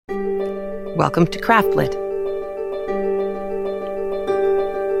Welcome to Craftlit,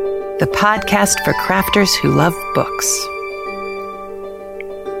 the podcast for crafters who love books.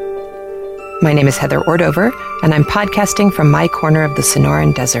 My name is Heather Ordover, and I'm podcasting from my corner of the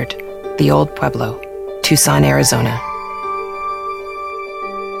Sonoran Desert, the Old Pueblo, Tucson, Arizona.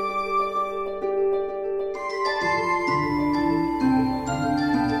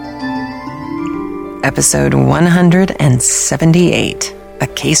 Episode 178, A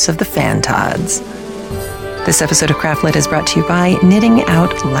Case of the Fantods. This episode of Craftlit is brought to you by Knitting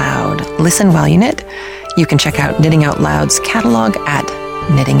Out Loud. Listen while you knit. You can check out Knitting Out Loud's catalog at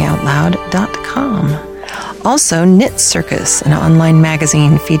knittingoutloud.com. Also, Knit Circus, an online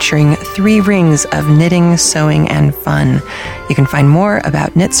magazine featuring 3 rings of knitting, sewing, and fun. You can find more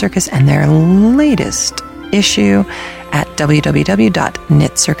about Knit Circus and their latest issue at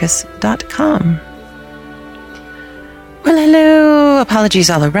www.knitcircus.com. Well, hello.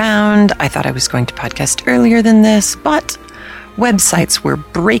 Apologies all around. I thought I was going to podcast earlier than this, but websites were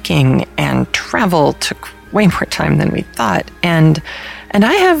breaking and travel took way more time than we thought. And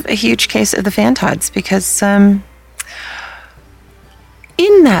I have a huge case of the Fantods because in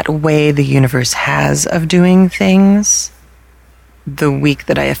that way the universe has of doing things, the week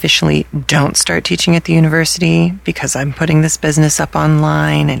that I officially don't start teaching at the university because I'm putting this business up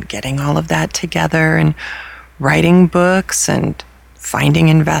online and getting all of that together and writing books and finding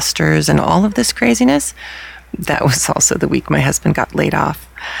investors and all of this craziness, that was also the week my husband got laid off.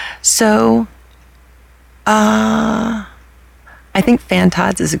 So, I think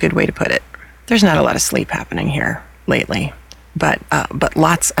Fantods is a good way to put it. There's not a lot of sleep happening here lately, but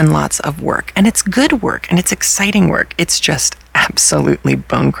lots and lots of work. And it's good work, and it's exciting work. It's just absolutely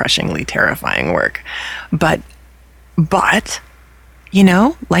bone-crushingly terrifying work. But, you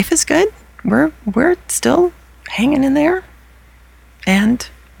know, life is good. We're still hanging in there and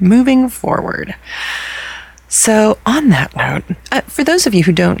moving forward. So on that note, for those of you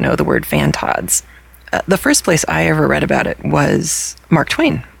who don't know the word Fantods, the first place I ever read about it was Mark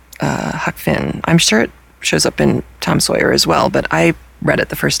Twain, Huck Finn. I'm sure it shows up in Tom Sawyer as well, but I read it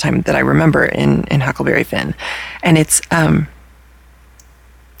the first time that I remember in Huckleberry Finn. And it's kind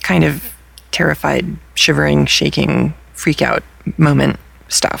of terrified, shivering, shaking, freak out moment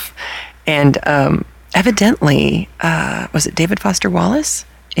stuff. And evidently, was it David Foster Wallace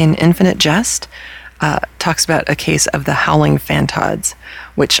in Infinite Jest? Talks about a case of the howling Fantods,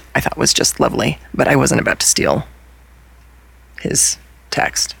 which I thought was just lovely, but I wasn't about to steal his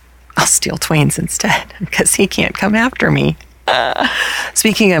text. I'll steal Twain's instead, because he can't come after me.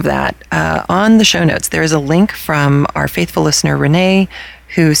 Speaking of that, on the show notes, there is a link from our faithful listener, Renee,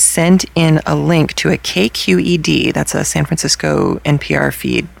 who sent in a link to a KQED, that's a San Francisco NPR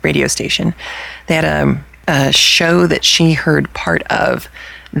feed radio station. They had a show that she heard part of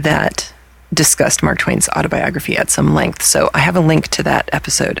that discussed Mark Twain's autobiography at some length. So I have a link to that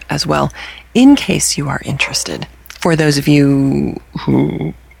episode as well, in case you are interested. For those of you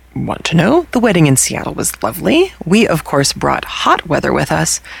who want to know, the wedding in Seattle was lovely. We, of course, brought hot weather with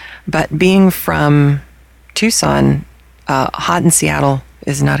us, but being from Tucson, hot in Seattle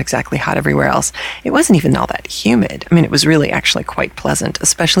is not exactly hot everywhere else. It wasn't even all that humid. I mean, it was really actually quite pleasant,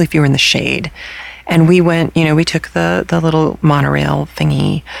 especially if you were in the shade. And we went, we took the little monorail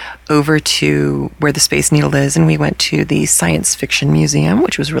thingy over to where the Space Needle is, and we went to the Science Fiction Museum,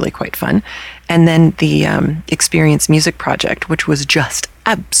 which was really quite fun. And then the Experience Music Project, which was just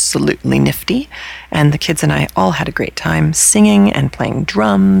absolutely nifty. And the kids and I all had a great time singing and playing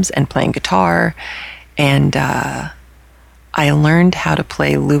drums and playing guitar. And I learned how to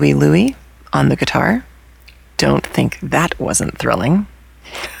play Louie Louie on the guitar. Don't think that wasn't thrilling.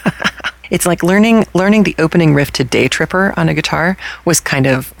 It's like learning the opening riff to Day Tripper on a guitar was kind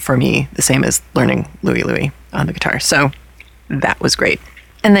of, for me, the same as learning Louie Louie on the guitar. So that was great.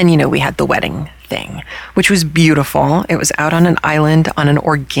 And then, we had the wedding thing, which was beautiful. It was out on an island on an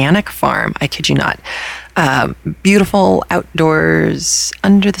organic farm. I kid you not. Beautiful outdoors,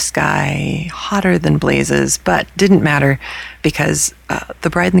 under the sky, hotter than blazes, but didn't matter because the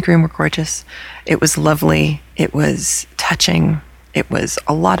bride and the groom were gorgeous. It was lovely. It was touching. It was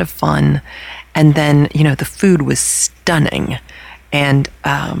a lot of fun. And then, the food was stunning. And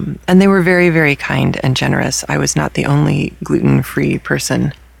they were very, very kind and generous. I was not the only gluten-free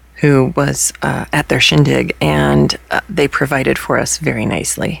person who was at their shindig, and they provided for us very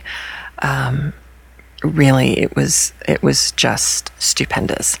nicely. Really, it was just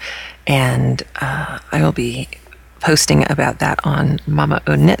stupendous. And I will be posting about that on Mama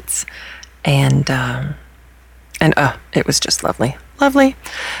O Knits. And it was just lovely. Lovely.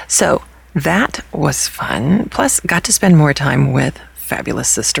 So that was fun. Plus, got to spend more time with fabulous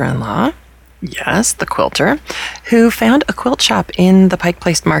sister-in-law. yes, the quilter, who found a quilt shop in the Pike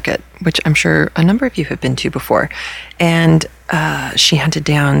Place Market, which I'm sure a number of you have been to before. And she hunted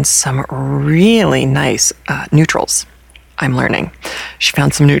down some really nice neutrals, I'm learning. She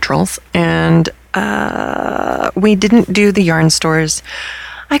found some neutrals, and we didn't do the yarn stores.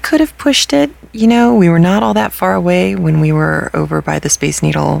 I could have pushed it. You know, we were not all that far away when we were over by the Space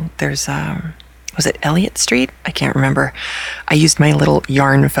Needle. There's, was it Elliott Street? I can't remember. I used my little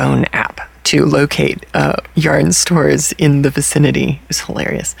yarn phone app to locate yarn stores in the vicinity. It was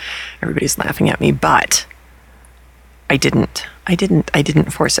hilarious. Everybody's laughing at me, but I didn't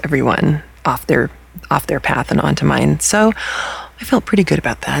force everyone off their path and onto mine. So I felt pretty good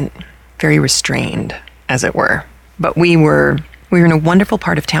about that. Very restrained, as it were. But we were in a wonderful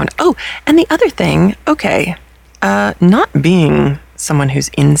part of town. Oh, and the other thing, okay, not being someone who's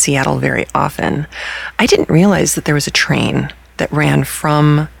in Seattle very often, I didn't realize that there was a train that ran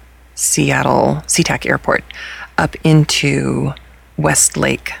from Seattle SeaTac Airport up into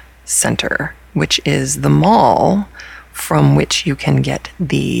Westlake Center, which is the mall from which you can get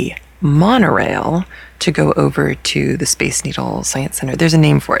the monorail to go over to the Space Needle Science Center. There's a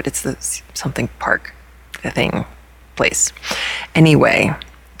name for it. It's the something park, the thing, place. Anyway,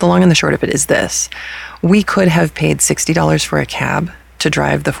 the long and the short of it is this. We could have paid $60 for a cab to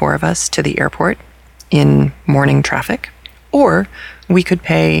drive the four of us to the airport in morning traffic, or we could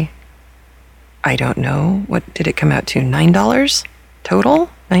pay, I don't know, what did it come out to? $9 total?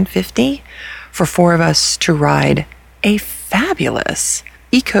 $9.50 for four of us to ride a fabulous,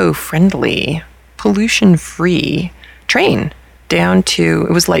 eco-friendly, pollution-free train down to,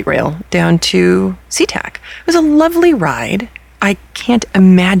 it was light rail, down to SeaTac. It was a lovely ride. I can't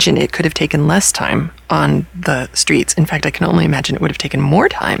imagine it could have taken less time on the streets. In fact, I can only imagine it would have taken more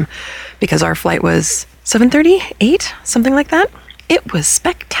time because our flight was 7:30, 8, something like that. It was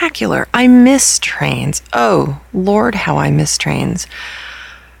spectacular. I miss trains. Oh, Lord, how I miss trains.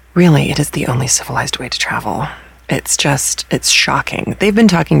 Really, it is the only civilized way to travel. It's shocking. They've been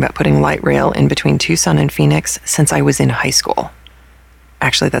talking about putting light rail in between Tucson and Phoenix since I was in high school.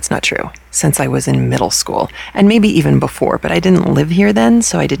 Actually, that's not true. Since I was in middle school, and maybe even before, but I didn't live here then,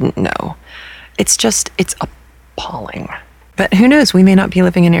 so I didn't know. It's appalling. But who knows? We may not be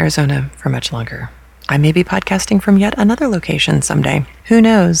living in Arizona for much longer. I may be podcasting from yet another location someday. Who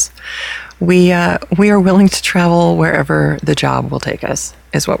knows? We are willing to travel wherever the job will take us,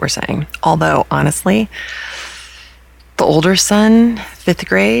 is what we're saying. Although, honestly, the older son, 5th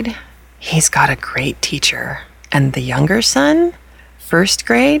grade, he's got a great teacher. And the younger son, 1st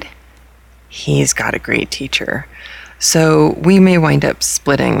grade, he's got a great teacher. So we may wind up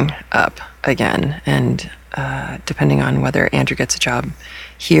splitting up again. And depending on whether Andrew gets a job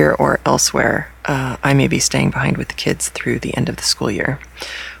here or elsewhere, I may be staying behind with the kids through the end of the school year,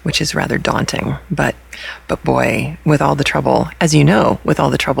 which is rather daunting. But boy, with all the trouble, as you know, with all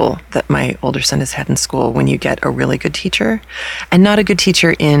the trouble that my older son has had in school, when you get a really good teacher, and not a good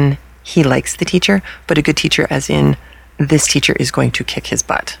teacher in he likes the teacher, but a good teacher as in this teacher is going to kick his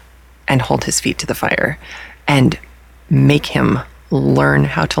butt and hold his feet to the fire and make him learn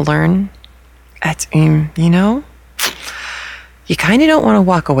how to learn. That's, you know, you kind of don't want to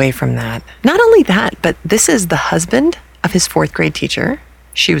walk away from that. Not only that, but this is the husband of his 4th grade teacher.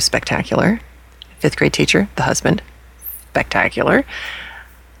 She was spectacular. 5th grade teacher, the husband, spectacular.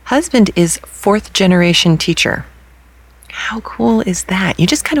 Husband is 4th generation teacher. How cool is that? You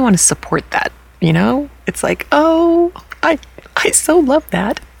just kind of want to support that, you know? It's like, oh, I so love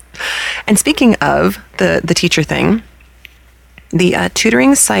that. And speaking of the teacher thing, the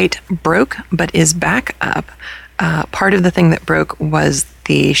tutoring site broke but is back up. Part of the thing that broke was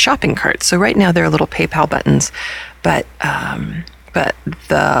the shopping cart. So right now there are little PayPal buttons, but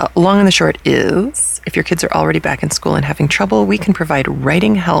the long and the short is, if your kids are already back in school and having trouble, we can provide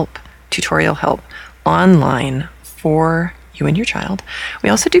writing help, tutorial help online for you and your child. We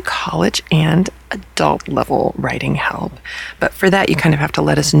also do college and adult level writing help. But for that, you kind of have to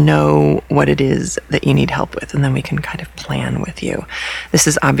let us know what it is that you need help with, and then we can kind of plan with you. This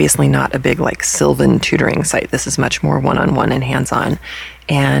is obviously not a big like Sylvan tutoring site. This is much more one-on-one and hands-on.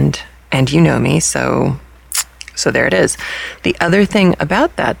 And you know me, so there it is. The other thing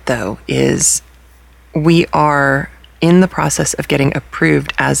about that, though, is we are in the process of getting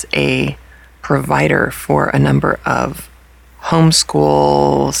approved as a provider for a number of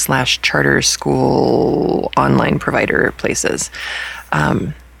homeschool / charter school online provider places.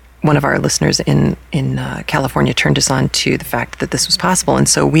 One of our listeners in California turned us on to the fact that this was possible, and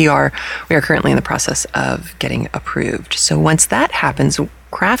so we are currently in the process of getting approved. So once that happens,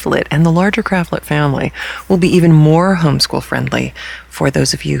 Craftlit and the larger Craftlit family will be even more homeschool friendly for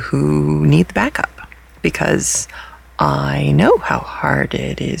those of you who need the backup, because I know how hard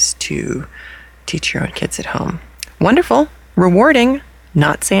it is to teach your own kids at home. Wonderful, rewarding,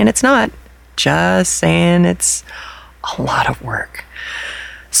 not saying it's not, just saying it's a lot of work.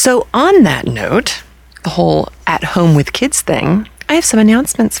 So on that note, the whole at home with kids thing, I have some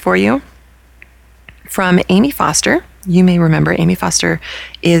announcements for you from Amy Foster. You may remember Amy Foster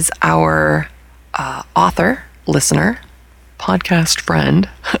is our author, listener, podcast friend,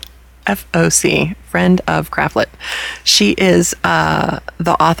 FOC, friend of Craftlit. She is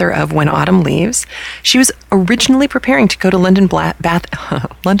the author of When Autumn Leaves. She was originally preparing to go to London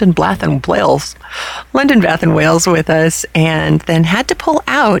Bath and Wales with us, and then had to pull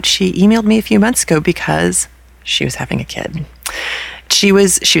out. She emailed me a few months ago because she was having a kid. She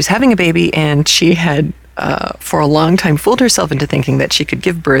was having a baby, and she had for a long time fooled herself into thinking that she could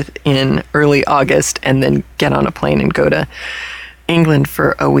give birth in early August and then get on a plane and go to England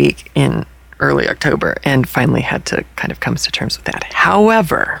for a week in early October, and finally had to kind of come to terms with that.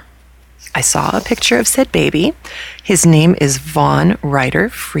 However, I saw a picture of said baby. His name is Vaughn Ryder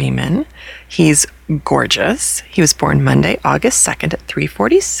Freeman. He's gorgeous. He was born Monday, August 2nd at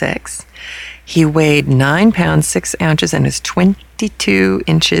 3:46. He weighed 9 pounds, 6 ounces, and is 22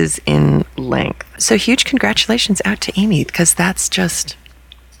 inches in length. So huge congratulations out to Amy, because that's just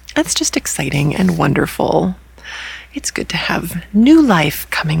exciting and wonderful. It's good to have new life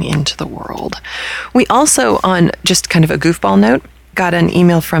coming into the world. We also, on just kind of a goofball note, got an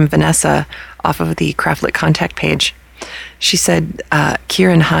email from Vanessa off of the Craftlit contact page. She said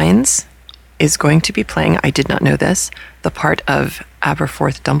Kieran Hines is going to be playing, I did not know this, the part of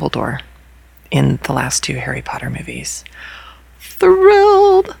Aberforth Dumbledore in the last 2 Harry Potter movies.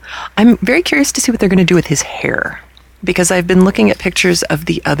 Thrilled! I'm very curious to see what they're going to do with his hair, because I've been looking at pictures of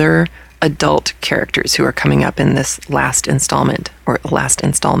the other adult characters who are coming up in this last installment, or last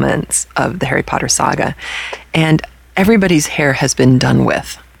installments of the Harry Potter saga, and everybody's hair has been done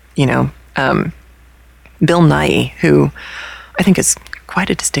with. You know, Bill Nighy, who I think is quite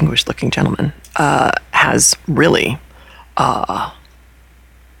a distinguished looking gentleman, has really,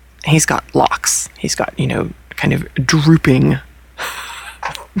 he's got locks. He's got, kind of drooping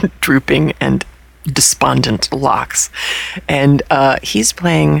and despondent locks. And he's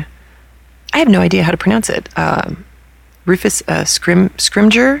playing, I have no idea how to pronounce it, Rufus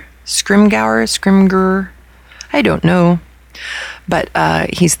Scrimger, I don't know. But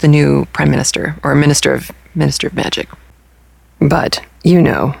he's the new Prime Minister, or Minister of Magic. But,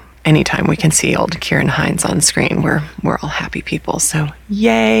 anytime we can see old Kieran Hines on screen, we're all happy people, so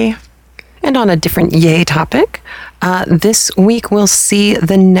yay. And on a different yay topic, this week we'll see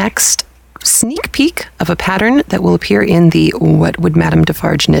the next sneak peek of a pattern that will appear in the What Would Madame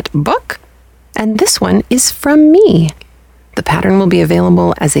Defarge Knit book, and this one is from me. The pattern will be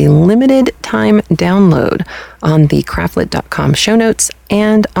available as a limited time download on the craftlit.com show notes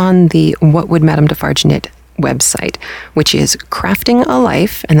and on the What Would Madame Defarge Knit website, which is Crafting a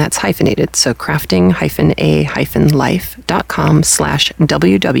Life, and that's hyphenated, so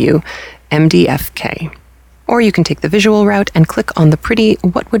crafting-a-life.com/wwmdfk. Or you can take the visual route and click on the pretty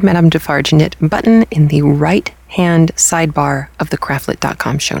What Would Madame Defarge Knit button in the right-hand sidebar of the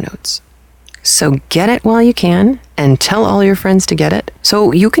craftlit.com show notes. So get it while you can, and tell all your friends to get it,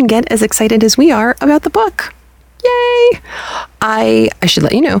 so you can get as excited as we are about the book. Yay! I should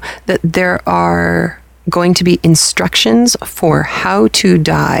let you know that there are going to be instructions for how to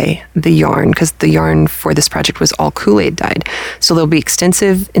dye the yarn, because the yarn for this project was all Kool-Aid dyed. So there'll be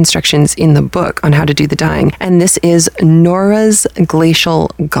extensive instructions in the book on how to do the dyeing. And this is Nora's Glacial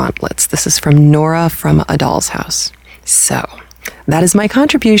Gauntlets. This is from Nora from A Doll's House. So that is my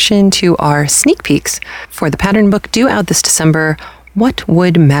contribution to our sneak peeks for the pattern book due out this December, What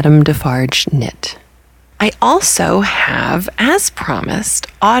Would Madame Defarge Knit? I also have, as promised,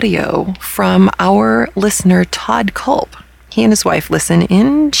 audio from our listener, Todd Culp. He and his wife listen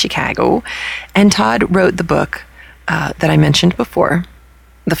in Chicago, and Todd wrote the book that I mentioned before,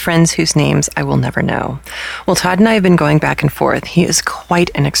 The Friends Whose Names I Will Never Know. Well, Todd and I have been going back and forth. He is quite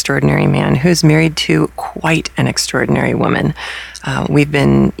an extraordinary man who is married to quite an extraordinary woman. We've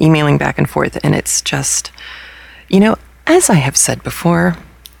been emailing back and forth, and it's just, as I have said before,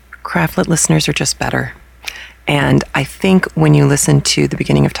 Craftlit listeners are just better. And I think when you listen to the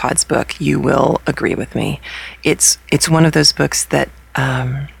beginning of Todd's book, you will agree with me. It's one of those books that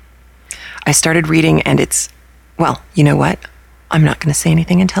I started reading, and it's, well, you know what? I'm not going to say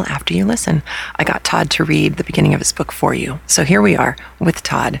anything until after you listen. I got Todd to read the beginning of his book for you. So here we are with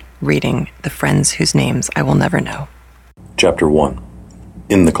Todd reading The Friends Whose Names I Will Never Know. Chapter 1.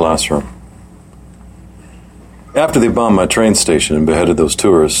 in the classroom. After they bombed my train station and beheaded those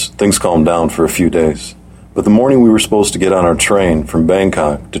tourists, things calmed down for a few days. But the morning we were supposed to get on our train from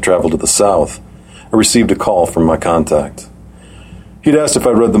Bangkok to travel to the south, I received a call from my contact. He'd asked if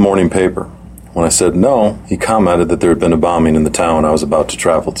I'd read the morning paper. When I said no, he commented that there had been a bombing in the town I was about to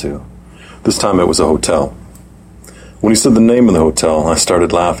travel to. This time it was a hotel. When he said the name of the hotel, I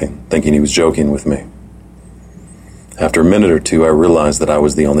started laughing, thinking he was joking with me. After a minute or two, I realized that I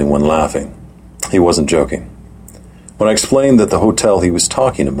was the only one laughing. He wasn't joking. When I explained that the hotel he was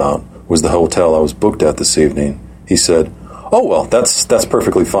talking about was the hotel I was booked at this evening, he said, "Oh, well, that's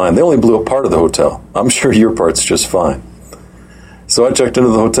perfectly fine. They only blew up part of the hotel. I'm sure your part's just fine." So I checked into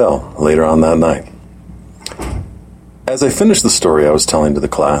the hotel later on that night. As I finished the story I was telling to the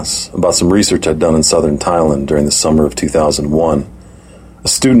class about some research I'd done in southern Thailand during the summer of 2001, a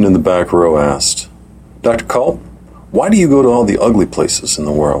student in the back row asked, "Dr. Culp, why do you go to all the ugly places in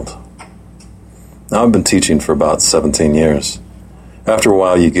the world?" Now, I've been teaching for about 17 years. After a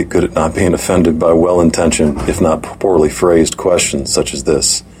while, you get good at not being offended by well-intentioned, if not poorly phrased questions such as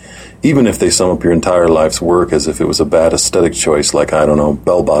this, even if they sum up your entire life's work as if it was a bad aesthetic choice like, I don't know,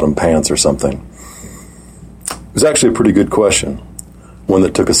 bell-bottom pants or something. It was actually a pretty good question, one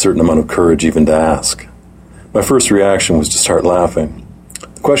that took a certain amount of courage even to ask. My first reaction was to start laughing.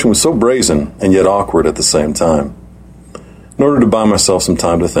 The question was so brazen and yet awkward at the same time. In order to buy myself some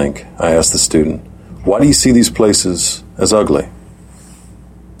time to think, I asked the student, "Why do you see these places as ugly?"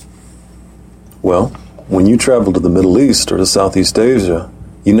 "Well, when you travel to the Middle East or to Southeast Asia,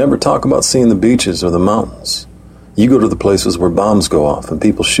 you never talk about seeing the beaches or the mountains. You go to the places where bombs go off and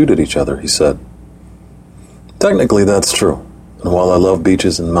people shoot at each other," he said. Technically, that's true. And while I love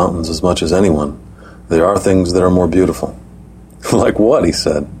beaches and mountains as much as anyone, there are things that are more beautiful. "Like what?" he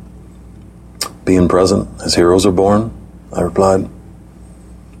said. "Being present as heroes are born," I replied.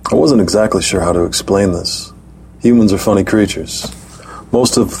 I wasn't exactly sure how to explain this. Humans are funny creatures.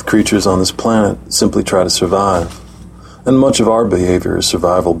 Most of the creatures on this planet simply try to survive, and much of our behavior is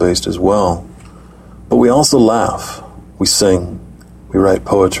survival-based as well. But we also laugh, we sing, we write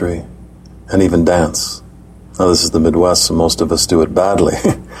poetry, and even dance. Now, this is the Midwest, so most of us do it badly,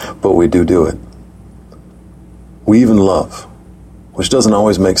 but we do it. We even love, which doesn't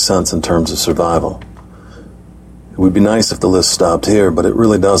always make sense in terms of survival. It would be nice if the list stopped here, but it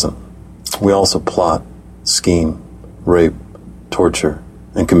really doesn't. We also plot, scheme, rape, torture,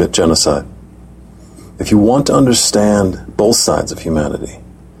 and commit genocide. If you want to understand both sides of humanity,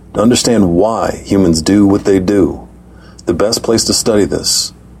 to understand why humans do what they do, the best place to study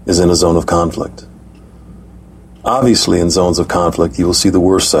this is in a zone of conflict. Obviously, in zones of conflict, you will see the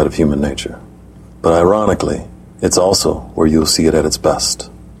worst side of human nature. But ironically, it's also where you will see it at its best.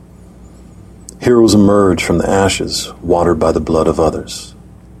 Heroes emerge from the ashes, watered by the blood of others.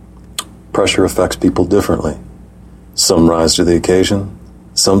 Pressure affects people differently. Some rise to the occasion,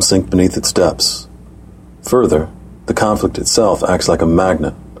 some sink beneath its depths. Further, the conflict itself acts like a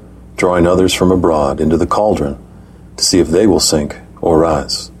magnet, drawing others from abroad into the cauldron to see if they will sink or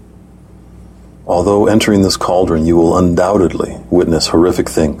rise. Although entering this cauldron, you will undoubtedly witness horrific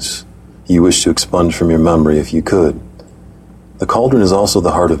things you wish to expunge from your memory if you could. The cauldron is also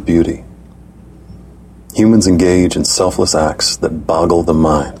the heart of beauty. Humans engage in selfless acts that boggle the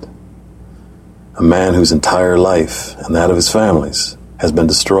mind. A man whose entire life, and that of his families, has been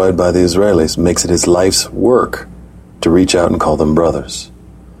destroyed by the Israelis makes it his life's work to reach out and call them brothers.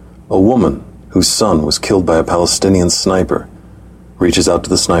 A woman whose son was killed by a Palestinian sniper reaches out to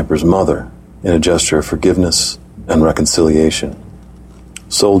the sniper's mother in a gesture of forgiveness and reconciliation.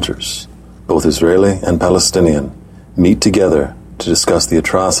 Soldiers, both Israeli and Palestinian, meet together to discuss the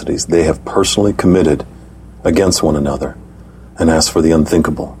atrocities they have personally committed against one another and ask for the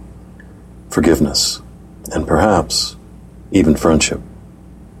unthinkable, forgiveness, and perhaps even friendship.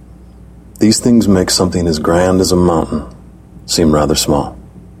 These things make something as grand as a mountain seem rather small.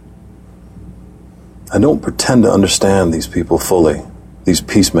 I don't pretend to understand these people fully, these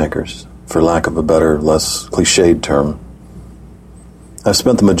peacemakers, for lack of a better, less cliched term. I've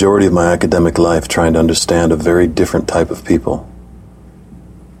spent the majority of my academic life trying to understand a very different type of people.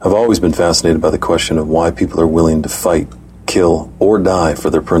 I've always been fascinated by the question of why people are willing to fight, kill, or die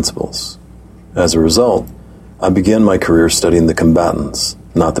for their principles. As a result, I began my career studying the combatants,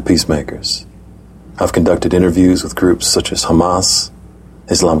 not the peacemakers. I've conducted interviews with groups such as Hamas,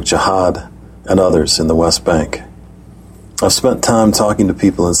 Islamic Jihad, and others in the West Bank. I've spent time talking to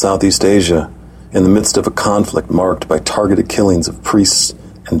people in Southeast Asia in the midst of a conflict marked by targeted killings of priests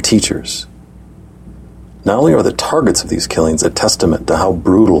and teachers. Not only are the targets of these killings a testament to how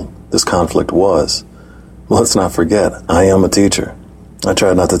brutal this conflict was, let's not forget, I am a teacher, I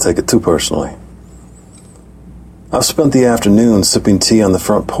tried not to take it too personally. I've spent the afternoon sipping tea on the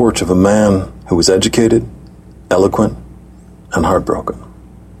front porch of a man who was educated, eloquent, and heartbroken.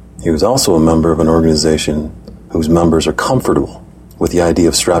 He was also a member of an organization whose members are comfortable with the idea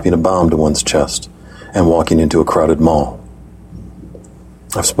of strapping a bomb to one's chest and walking into a crowded mall.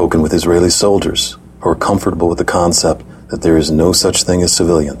 I've spoken with Israeli soldiers who are comfortable with the concept that there is no such thing as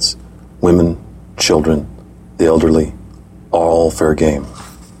civilians. Women, children, the elderly, all fair game.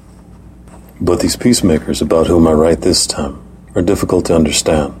 But these peacemakers about whom I write this time are difficult to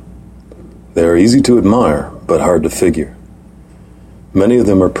understand. They are easy to admire, but hard to figure. Many of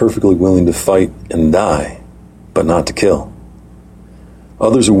them are perfectly willing to fight and die, but not to kill.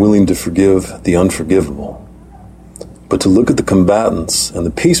 Others are willing to forgive the unforgivable. But to look at the combatants and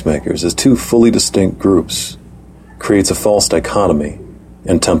the peacemakers as two fully distinct groups creates a false dichotomy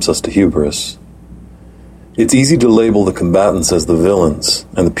and tempts us to hubris. It's easy to label the combatants as the villains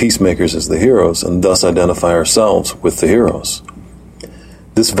and the peacemakers as the heroes, and thus identify ourselves with the heroes.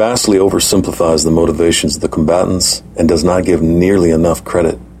 This vastly oversimplifies the motivations of the combatants and does not give nearly enough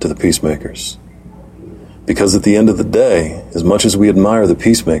credit to the peacemakers. Because at the end of the day, as much as we admire the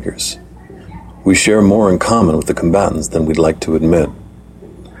peacemakers, we share more in common with the combatants than we'd like to admit.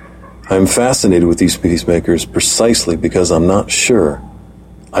 I am fascinated with these peacemakers precisely because I'm not sure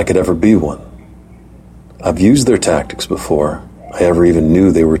I could ever be one. I've used their tactics before I ever even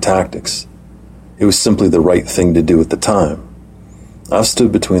knew they were tactics. It was simply the right thing to do at the time. I've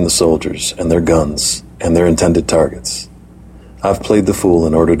stood between the soldiers and their guns and their intended targets. I've played the fool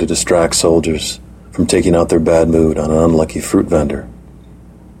in order to distract soldiers from taking out their bad mood on an unlucky fruit vendor.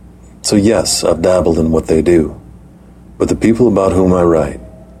 So yes, I've dabbled in what they do, but the people about whom I write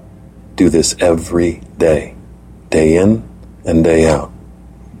do this every day, day in and day out.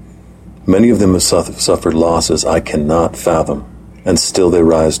 Many of them have suffered losses I cannot fathom, and still they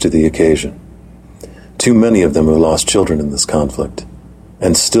rise to the occasion. Too many of them have lost children in this conflict,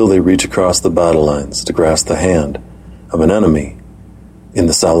 and still they reach across the battle lines to grasp the hand of an enemy in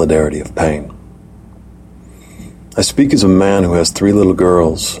the solidarity of pain. I speak as a man who has 3 little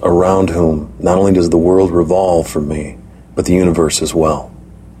girls around whom not only does the world revolve for me, but the universe as well.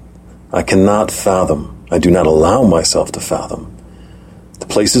 I cannot fathom, I do not allow myself to fathom, the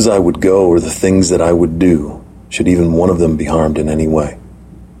places I would go or the things that I would do should even one of them be harmed in any way.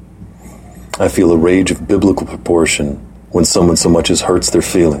 I feel a rage of biblical proportion when someone so much as hurts their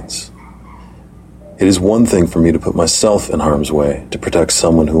feelings. It is one thing for me to put myself in harm's way to protect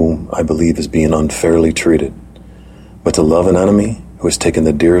someone whom I believe is being unfairly treated. But to love an enemy who has taken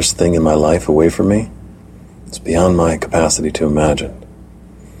the dearest thing in my life away from me, it's beyond my capacity to imagine.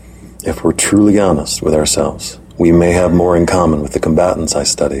 If we're truly honest with ourselves, we may have more in common with the combatants I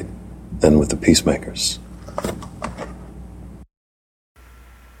studied than with the peacemakers.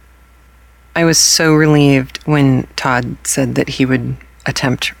 I was so relieved when Todd said that he would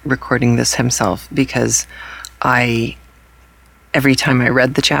attempt recording this himself, because every time I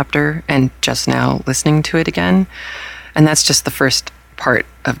read the chapter and just now listening to it again, and that's just the first part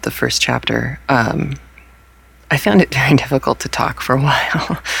of the first chapter, I found it very difficult to talk for a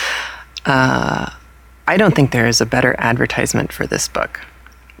while. I don't think there is a better advertisement for this book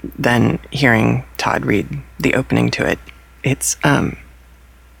than hearing Todd read the opening to it. It's a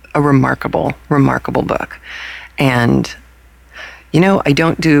remarkable, remarkable book. And, I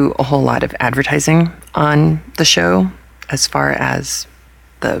don't do a whole lot of advertising on the show as far as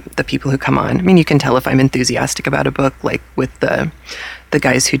the people who come on. I mean, you can tell if I'm enthusiastic about a book, like with the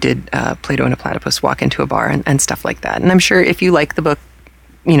guys who did Plato and a Platypus Walk into a Bar and stuff like that. And I'm sure if you like the book,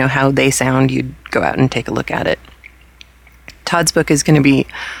 how they sound, you'd go out and take a look at it. Todd's book is going to be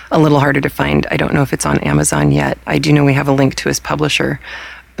a little harder to find. I don't know if it's on Amazon yet. I do know we have a link to his publisher,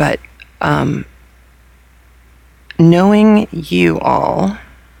 but knowing you all,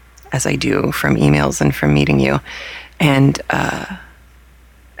 as I do from emails and from meeting you, and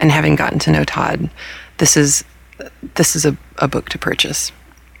having gotten to know Todd, this is a book to purchase,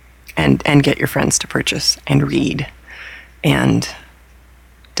 and get your friends to purchase and read and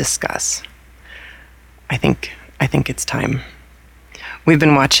discuss. I think it's time. We've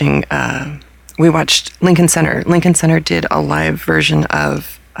been watching. We watched Lincoln Center. Lincoln Center did a live version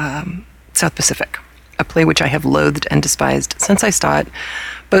of South Pacific, a play which I have loathed and despised since I saw it,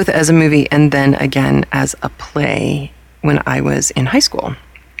 both as a movie and then again as a play when I was in high school.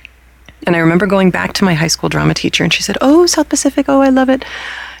 And I remember going back to my high school drama teacher, and she said, "Oh, South Pacific, oh, I love it.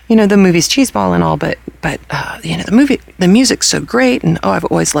 The movie's cheeseball and all, but the music's so great, and oh, I've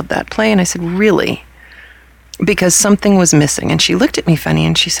always loved that play." And I said, "Really? because something was missing. And she looked at me funny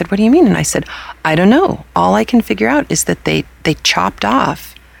and she said, "What do you mean?" And I said, "I don't know. All I can figure out is that they chopped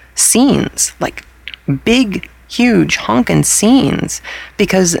off scenes, like big, huge honkin' scenes,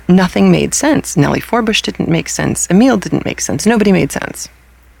 because nothing made sense. Nellie Forbush didn't make sense. Emile didn't make sense. Nobody made sense.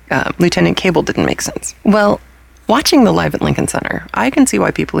 Lieutenant Cable didn't make sense." Well, watching the Live at Lincoln Center, I can see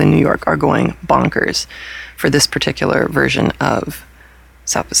why people in New York are going bonkers for this particular version of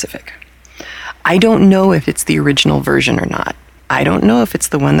South Pacific. I don't know if it's the original version or not. I don't know if it's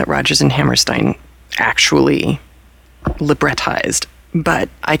the one that Rodgers and Hammerstein actually librettized, but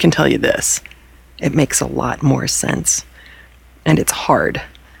I can tell you this. It makes a lot more sense. And it's hard.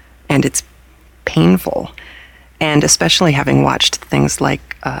 And it's painful. And especially having watched things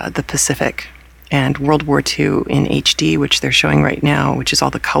like The Pacific and World War II in HD, which they're showing right now, which is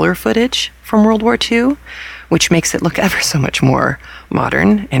all the color footage from World War II, which makes it look ever so much more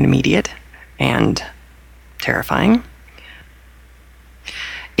modern and immediate and terrifying.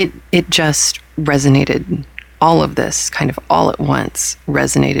 It just resonated. All of this kind of all at once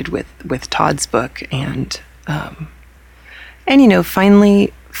resonated with Todd's book, and you know,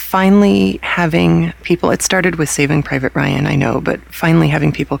 finally having people, it started with Saving Private Ryan, I know, but finally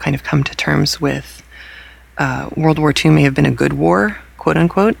having people kind of come to terms with World War II may have been a good war, quote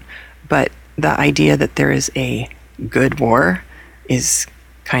unquote, but the idea that there is a good war is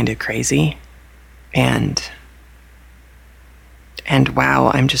kind of crazy. And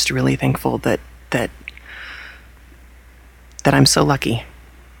wow, I'm just really thankful that I'm so lucky,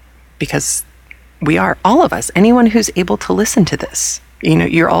 because we are, all of us, anyone who's able to listen to this, you know,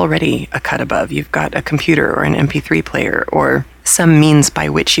 you're already a cut above. You've got a computer or an MP3 player or some means by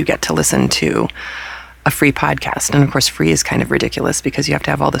which you get to listen to a free podcast. And of course, free is kind of ridiculous because you have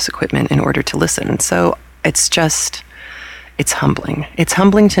to have all this equipment in order to listen. So it's humbling. It's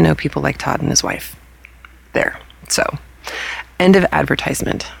humbling to know people like Todd and his wife there. So, end of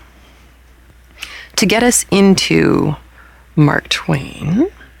advertisement. To get us into Mark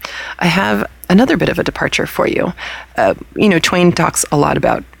Twain, I have another bit of a departure for you. You know, Twain talks a lot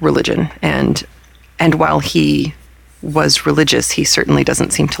about religion, and while he was religious, he certainly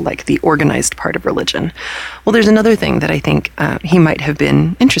doesn't seem to like the organized part of religion. Well, there's another thing that I think he might have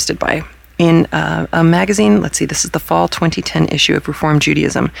been interested by. In a magazine, let's see, this is the fall 2010 issue of Reform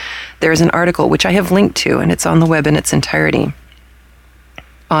Judaism. There's an article, which I have linked to, and it's on the web in its entirety,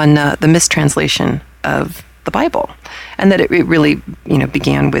 on the mistranslation of the Bible. And that it really, you know,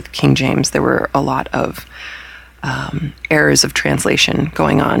 began with King James. There were a lot of errors of translation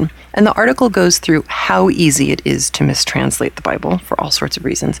going on. And the article goes through how easy it is to mistranslate the Bible for all sorts of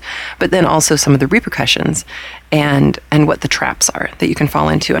reasons, but then also some of the repercussions and what the traps are that you can fall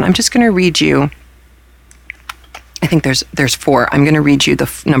into. And I'm just going to read you, I think there's 4. I'm going to read you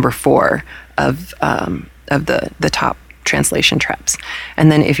the number 4 of the top translation traps.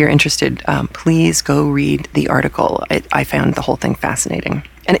 And then if you're interested, please go read the article. I found the whole thing fascinating.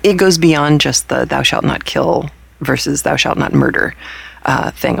 And it goes beyond just the thou shalt not kill versus thou shalt not murder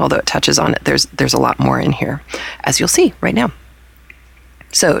thing, although it touches on it. There's a lot more in here, as you'll see right now.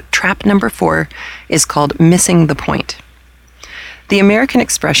 So trap number 4 is called missing the point. The American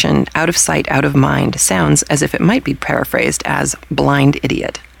expression out of sight, out of mind sounds as if it might be paraphrased as blind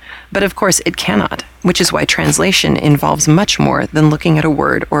idiot. But of course it cannot, which is why translation involves much more than looking at a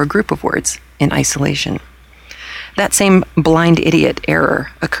word or a group of words in isolation. That same blind idiot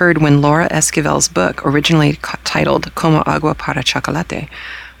error occurred when Laura Esquivel's book, originally titled Como Agua para Chocolate,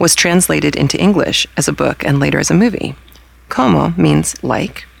 was translated into English as a book and later as a movie. Como means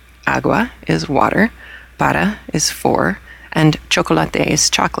like, agua is water, para is for, and chocolate is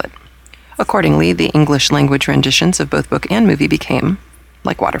chocolate. Accordingly, the English language renditions of both book and movie became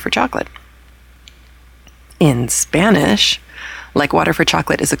like water for chocolate. In Spanish, like water for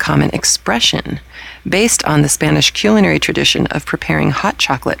chocolate is a common expression based on the Spanish culinary tradition of preparing hot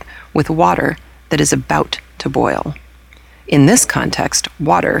chocolate with water that is about to boil. In this context,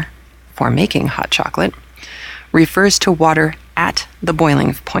 water, for making hot chocolate, refers to water at the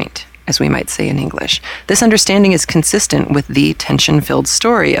boiling point, as we might say in English. This understanding is consistent with the tension-filled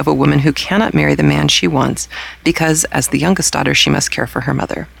story of a woman who cannot marry the man she wants because, as the youngest daughter, she must care for her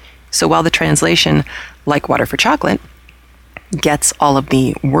mother. So while the translation, like water for chocolate, gets all of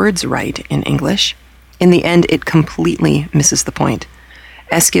the words right in English, in the end it completely misses the point.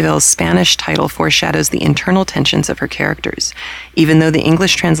 Esquivel's Spanish title foreshadows the internal tensions of her characters. Even though the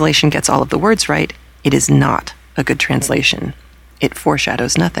English translation gets all of the words right, it is not a good translation. It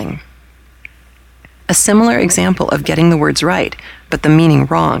foreshadows nothing. A similar example of getting the words right, but the meaning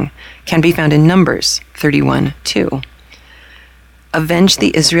wrong, can be found in Numbers 31:2. Avenge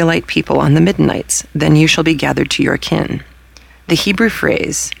the Israelite people on the Midianites, then you shall be gathered to your kin. The Hebrew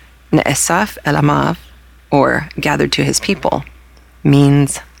phrase, Ne'esaf el Amav, or gathered to his people,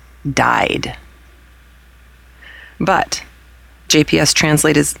 means died. But JPS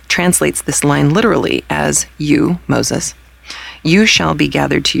translates this line literally as you, Moses, you shall be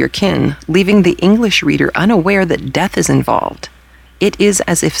gathered to your kin, leaving the English reader unaware that death is involved. It is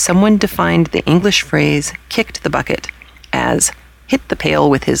as if someone defined the English phrase kicked the bucket as hit the pail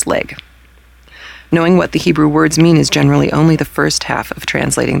with his leg. Knowing what the Hebrew words mean is generally only the first half of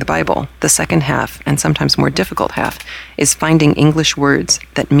translating the Bible. The second half, and sometimes more difficult half, is finding English words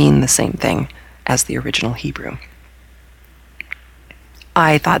that mean the same thing as the original Hebrew.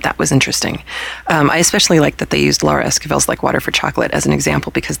 I thought that was interesting. I especially like that they used Laura Esquivel's Like Water for Chocolate as an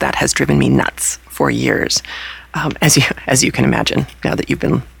example, because that has driven me nuts for years, as you can imagine, now that you've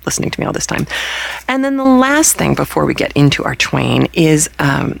been listening to me all this time. And then the last thing before we get into our Twain is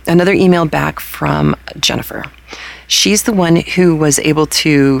another email back from Jennifer. She's the one who was able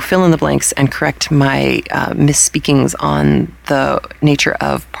to fill in the blanks and correct my misspeakings on the nature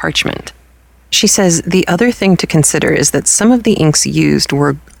of parchment. She says, the other thing to consider is that some of the inks used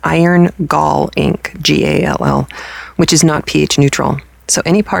were iron gall ink, Gall, which is not pH neutral. So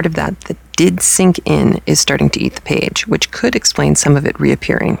any part of that did sink in is starting to eat the page, which could explain some of it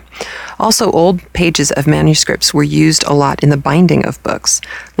reappearing. Also, old pages of manuscripts were used a lot in the binding of books.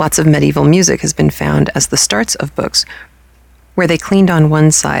 Lots of medieval music has been found as the starts of books, where they cleaned on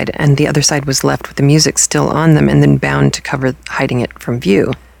one side and the other side was left with the music still on them and then bound to cover, hiding it from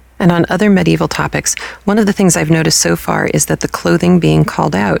view. And on other medieval topics, one of the things I've noticed so far is that the clothing being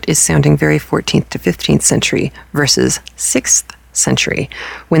called out is sounding very 14th to 15th century versus 6th century,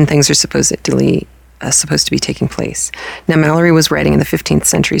 when things are supposed to be taking place. Now, Mallory was writing in the 15th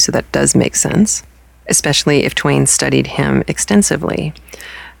century, so that does make sense, especially if Twain studied him extensively.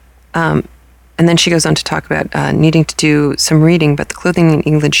 And then she goes on to talk about needing to do some reading, but the clothing in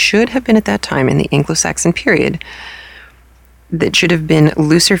England should have been at that time in the Anglo-Saxon period. That should have been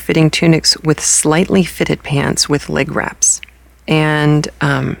looser fitting tunics with slightly fitted pants with leg wraps. And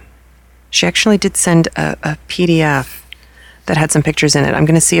she actually did send a PDF that had some pictures in it. I'm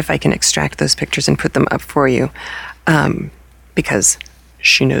going to see if I can extract those pictures and put them up for you, because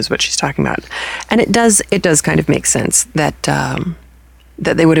she knows what she's talking about. And it does kind of make sense that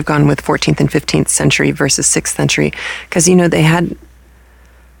that they would have gone with 14th and 15th century versus 6th century, because they had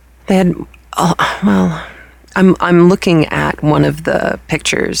I'm looking at one of the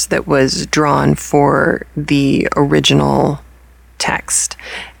pictures that was drawn for the original text,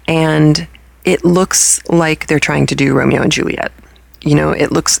 and it looks like they're trying to do Romeo and Juliet.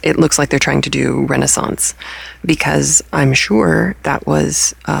 It looks like they're trying to do Renaissance, because I'm sure that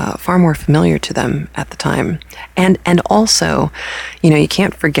was far more familiar to them at the time. And also, you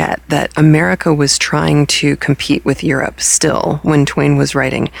can't forget that America was trying to compete with Europe still when Twain was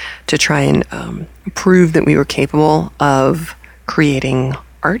writing, to try and prove that we were capable of creating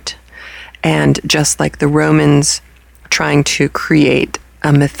art. And just like the Romans trying to create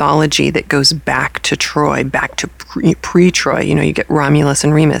a mythology that goes back to Troy, back to pre-Troy. You get Romulus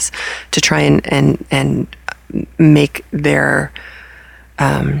and Remus to try and make their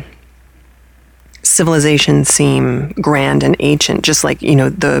civilization seem grand and ancient, just like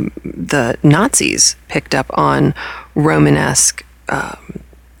the Nazis picked up on Romanesque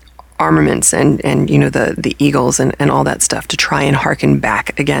armaments and the eagles and all that stuff to try and harken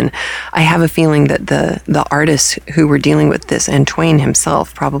back again. I have a feeling that the artists who were dealing with this, and Twain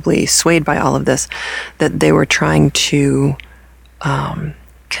himself probably swayed by all of this, that they were trying to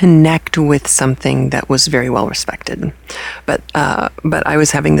connect with something that was very well respected. But I was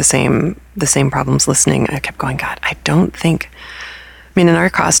having the same problems listening. I kept going, God, I don't think. In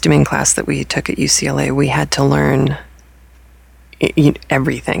our costuming class that we took at UCLA, we had to learn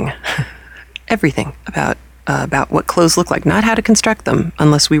everything about what clothes look like, not how to construct them,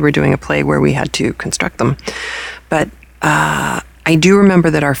 unless we were doing a play where we had to construct them. But I do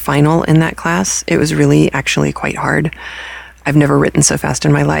remember that our final in that class, it was really actually quite hard. I've never written so fast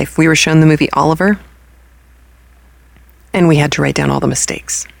in my life. We were shown the movie Oliver, and we had to write down all the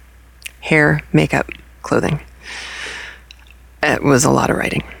mistakes. Hair, makeup, clothing. It was a lot of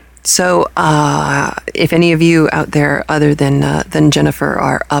writing. So if any of you out there other than Jennifer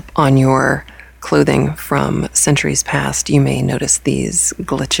are up on your clothing from centuries past, you may notice these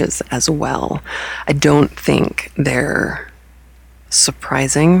glitches as well. I don't think they're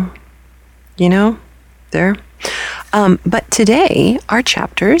surprising, there. But today, our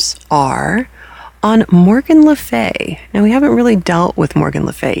chapters are on Morgan Le Fay. Now, we haven't really dealt with Morgan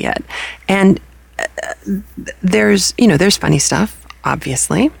Le Fay yet. And there's funny stuff.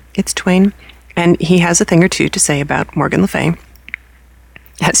 obviously, it's Twain, and he has a thing or two to say about Morgan Le Fay,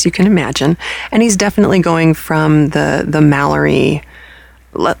 as you can imagine. And he's definitely going from the Mallory...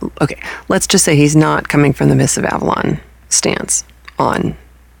 Okay, let's just say he's not coming from the Miss of Avalon stance on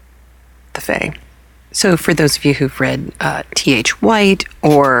the Fae. So for those of you who've read T.H. White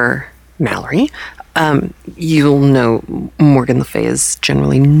or Mallory, you'll know Morgan Le Fay is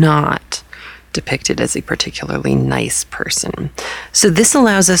generally not depicted as a particularly nice person. So this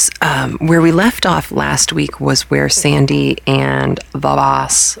allows us, where we left off last week was where Sandy and the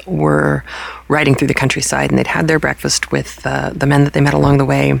boss were riding through the countryside, and they'd had their breakfast with the men that they met along the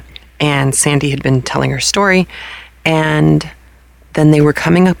way, and Sandy had been telling her story, and then they were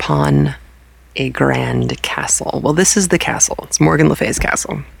coming upon a grand castle. Well, this is the castle. It's Morgan Le Fay's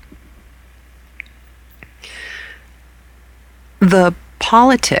castle. The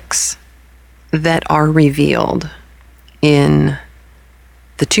politics that are revealed in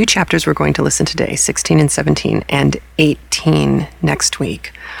the two chapters we're going to listen today, 16 and 17, and 18 next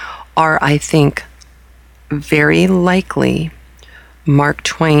week, are, I think, very likely Mark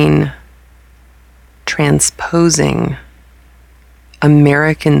Twain transposing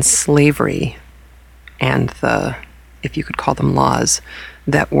American slavery and the, if you could call them laws,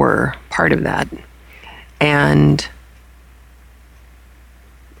 that were part of that, and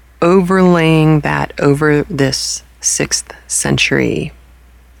overlaying that over this 6th century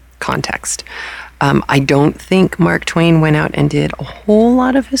context. I don't think Mark Twain went out and did a whole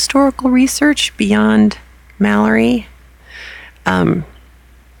lot of historical research beyond Mallory. At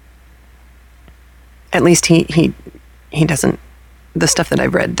least he doesn't, the stuff that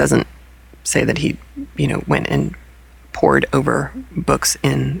I've read doesn't say that he, went and pored over books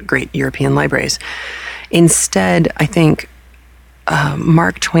in great European libraries. Instead, I think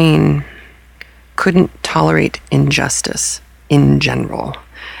Mark Twain couldn't tolerate injustice in general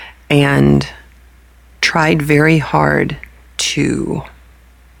and tried very hard to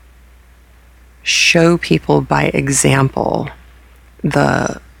show people by example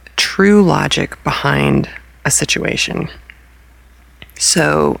the true logic behind a situation.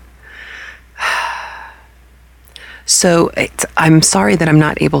 So I'm sorry that I'm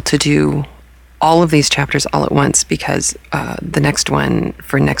not able to do all of these chapters all at once, because the next one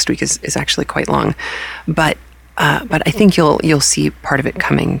for next week is actually quite long. But I think you'll see part of it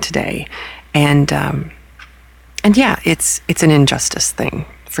coming today, and yeah, it's an injustice thing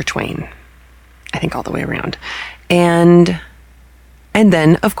for Twain, I think, all the way around, and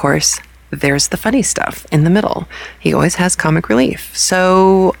then of course there's the funny stuff in the middle. He always has comic relief,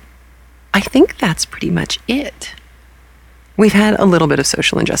 so I think that's pretty much it. We've had a little bit of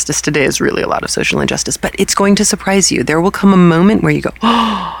social injustice. Today is really a lot of social injustice, but it's going to surprise you. There will come a moment where you go,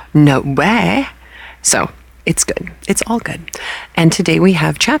 oh, no way. So it's good. It's all good. And today we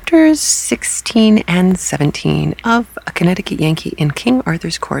have chapters 16 and 17 of A Connecticut Yankee in King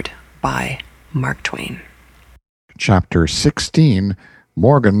Arthur's Court by Mark Twain. Chapter 16,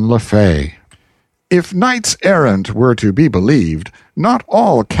 Morgan Le Fay. If knights-errant were to be believed, not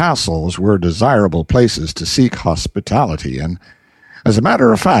all castles were desirable places to seek hospitality in. As a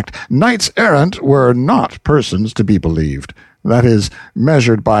matter of fact, knights-errant were not persons to be believed, that is,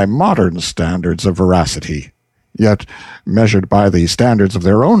 measured by modern standards of veracity. Yet, measured by the standards of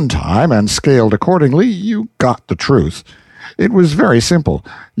their own time and scaled accordingly, you got the truth. It was very simple.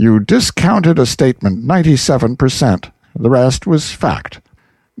 You discounted a statement 97%. The rest was fact.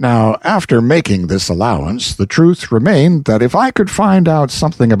 Now, after making this allowance, the truth remained that if I could find out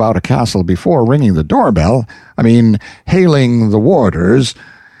something about a castle before ringing the doorbell, hailing the warders,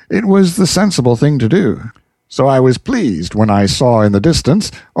 it was the sensible thing to do. So I was pleased when I saw in the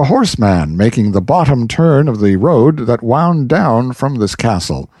distance a horseman making the bottom turn of the road that wound down from this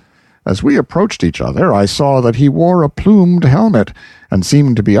castle. As we approached each other, I saw that he wore a plumed helmet, and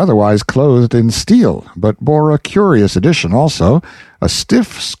seemed to be otherwise clothed in steel, but bore a curious addition also, a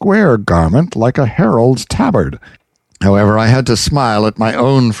stiff square garment like a herald's tabard. However, I had to smile at my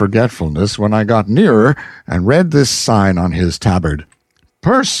own forgetfulness when I got nearer and read this sign on his tabard: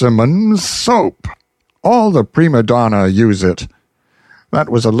 Persimmon's Soap. All the prima donna use it. That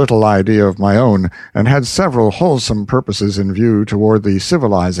was a little idea of my own, and had several wholesome purposes in view toward the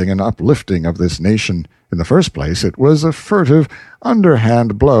civilizing and uplifting of this nation. In the first place, it was a furtive,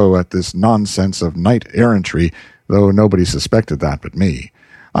 underhand blow at this nonsense of knight-errantry, though nobody suspected that but me.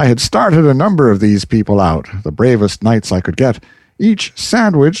 I had started a number of these people out, the bravest knights I could get, each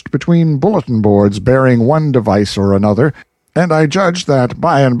sandwiched between bulletin boards bearing one device or another, and I judged that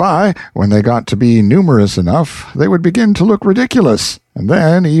by and by, when they got to be numerous enough, they would begin to look ridiculous, and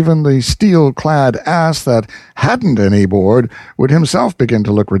then even the steel-clad ass that hadn't any board would himself begin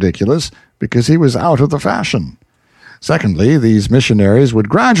to look ridiculous because he was out of the fashion. Secondly, these missionaries would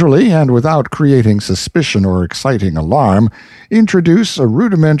gradually, and without creating suspicion or exciting alarm, introduce a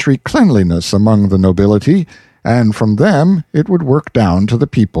rudimentary cleanliness among the nobility, and from them it would work down to the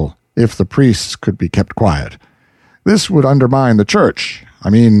people, if the priests could be kept quiet. This would undermine the church.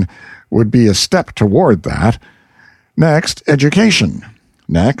 Would be a step toward that. Next, education.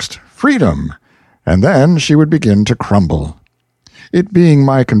 Next, freedom. And then she would begin to crumble. It being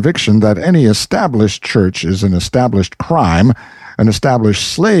my conviction that any established church is an established crime, an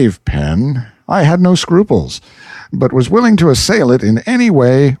established slave pen, I had no scruples, but was willing to assail it in any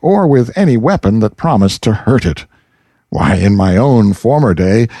way or with any weapon that promised to hurt it. Why, in my own former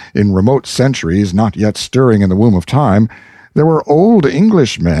day, in remote centuries not yet stirring in the womb of time, there were old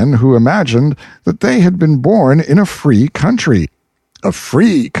Englishmen who imagined that they had been born in a free country. A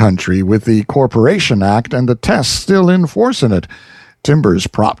free country with the Corporation Act and the tests still in force in it, timbers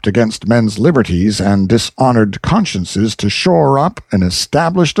propped against men's liberties and dishonored consciences to shore up an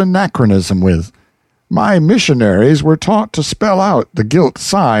established anachronism with. My missionaries were taught to spell out the gilt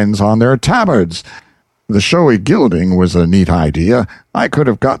signs on their tabards. The showy gilding was a neat idea. I could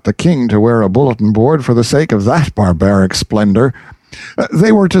have got the king to wear a bulletin board for the sake of that barbaric splendor.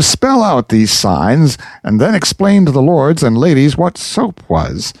 They were to spell out these signs, and then explain to the lords and ladies what soap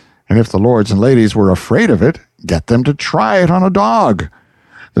was, and if the lords and ladies were afraid of it, get them to try it on a dog.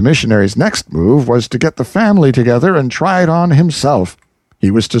 The missionary's next move was to get the family together and try it on himself.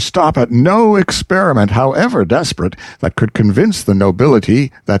 He was to stop at no experiment, however desperate, that could convince the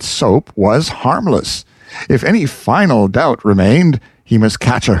nobility that soap was harmless. If any final doubt remained, he must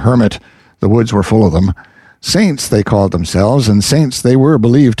catch a hermit. The woods were full of them. Saints they called themselves, and saints they were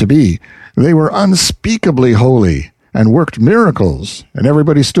believed to be. They were unspeakably holy, and worked miracles, and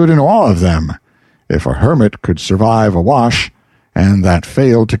everybody stood in awe of them. If a hermit could survive a wash, and that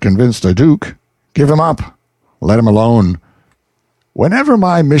failed to convince the duke, give him up. Let him alone. Whenever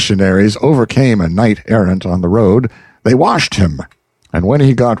my missionaries overcame a knight-errant on the road, they washed him, and when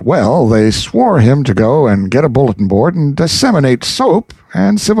he got well, they swore him to go and get a bulletin board and disseminate soap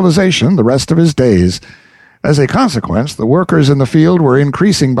and civilization the rest of his days. As a consequence, the workers in the field were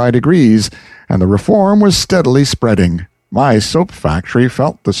increasing by degrees, and the reform was steadily spreading. My soap factory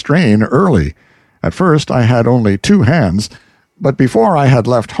felt the strain early. At first I had only 2 hands, but before I had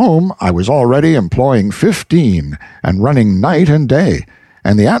left home I was already employing 15 and running night and day,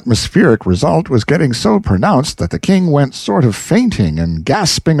 and the atmospheric result was getting so pronounced that the king went sort of fainting and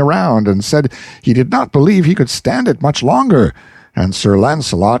gasping around and said he did not believe he could stand it much longer, and Sir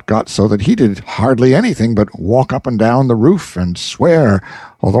Lancelot got so that he did hardly anything but walk up and down the roof and swear,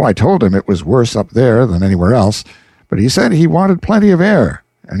 although I told him it was worse up there than anywhere else, but he said he wanted plenty of air,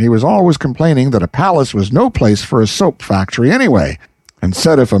 and he was always complaining that a palace was no place for a soap factory anyway, and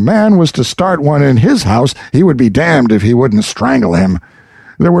said if a man was to start one in his house, he would be damned if he wouldn't strangle him.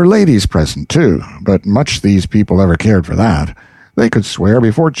 There were ladies present, too, but much these people ever cared for that. They could swear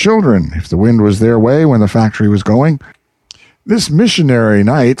before children if the wind was their way when the factory was going. This missionary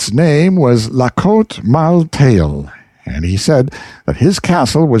knight's name was La Cote Maltail, and he said that his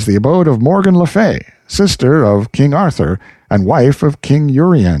castle was the abode of Morgan le Fay, sister of King Arthur, and wife of King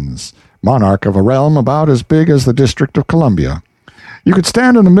Uriens, monarch of a realm about as big as the District of Columbia. You could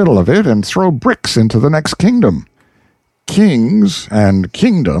stand in the middle of it and throw bricks into the next kingdom. Kings and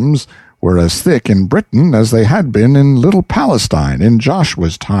kingdoms were as thick in Britain as they had been in Little Palestine in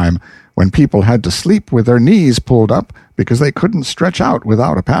Joshua's time, when people had to sleep with their knees pulled up because they couldn't stretch out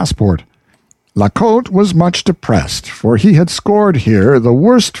without a passport. La Cote was much depressed, for he had scored here the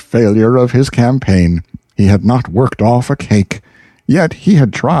worst failure of his campaign. He had not worked off a cake. Yet he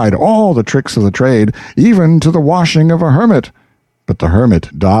had tried all the tricks of the trade, even to the washing of a hermit. But the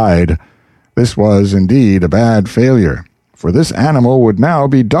hermit died. This was indeed a bad failure, for this animal would now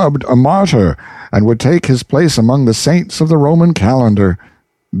be dubbed a martyr, and would take his place among the saints of the Roman calendar.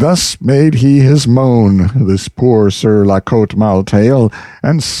 Thus made he his moan, this poor Sir La Cote Maltail,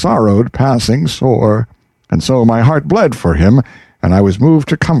 and sorrowed passing sore. And so my heart bled for him, and I was moved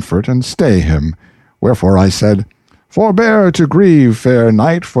to comfort and stay him. Wherefore I said, Forbear to grieve, fair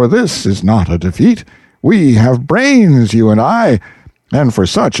knight, for this is not a defeat. We have brains, you and I, and for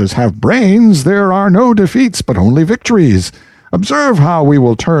such as have brains there are no defeats, but only victories. Observe how we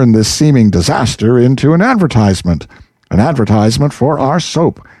will turn this seeming disaster into an advertisement for our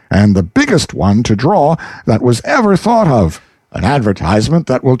soap, and the biggest one to draw that was ever thought of. An advertisement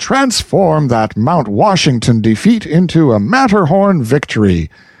that will transform that Mount Washington defeat into a Matterhorn victory.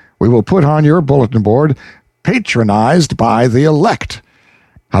 We will put on your bulletin board, patronized by the elect.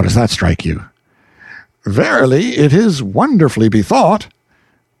 How does that strike you? Verily, it is wonderfully bethought.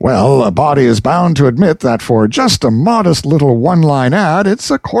 Well, a body is bound to admit that for just a modest little one-line ad, it's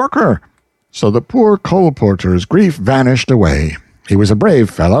a corker. So the poor colporteur's grief vanished away. He was a brave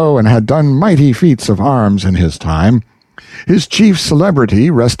fellow and had done mighty feats of arms in his time. His chief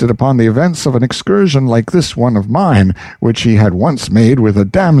celebrity rested upon the events of an excursion like this one of mine, which he had once made with a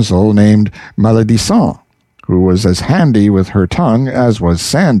damsel named Maledicent, who was as handy with her tongue as was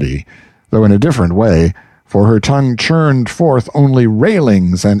Sandy, though in a different way, for her tongue churned forth only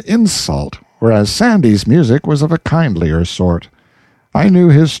railings and insult, whereas Sandy's music was of a kindlier sort. I knew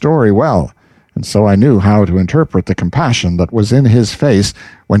his story well, and so I knew how to interpret the compassion that was in his face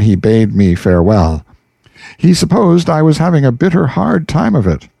when he bade me farewell. He supposed I was having a bitter hard time of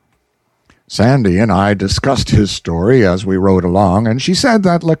it. Sandy and I discussed his story as we rode along, and she said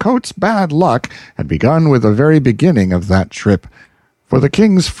that Lacote's bad luck had begun with the very beginning of that trip, for the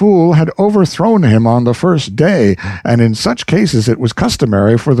king's fool had overthrown him on the first day, and in such cases it was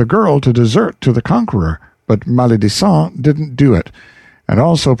customary for the girl to desert to the conqueror, but Maledicent didn't do it, and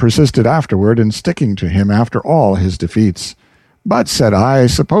also persisted afterward in sticking to him after all his defeats. But, said I,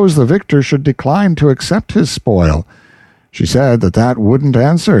 suppose the victor should decline to accept his spoil. She said that that wouldn't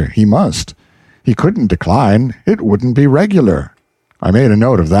answer. He must. He couldn't decline. It wouldn't be regular. I made a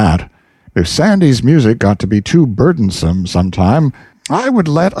note of that. If Sandy's music got to be too burdensome sometime, I would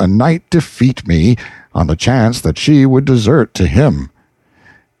let a knight defeat me on the chance that she would desert to him.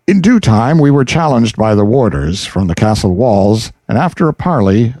 In due time we were challenged by the warders from the castle walls, and after a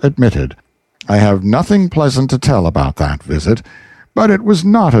parley admitted. I have nothing pleasant to tell about that visit, but it was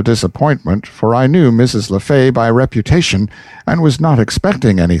not a disappointment, for I knew Mrs. Lefay by reputation, and was not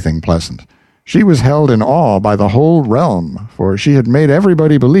expecting anything pleasant. She was held in awe by the whole realm, for she had made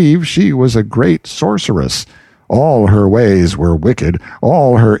everybody believe she was a great sorceress. All her ways were wicked,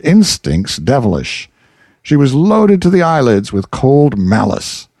 all her instincts devilish. She was loaded to the eyelids with cold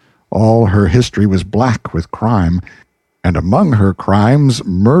malice. All her history was black with crime, and among her crimes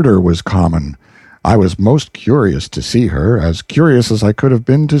murder was common. I was most curious to see her, as curious as I could have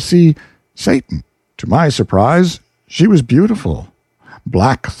been to see Satan. To my surprise, she was beautiful.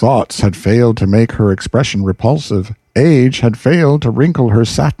 Black thoughts had failed to make her expression repulsive. Age had failed to wrinkle her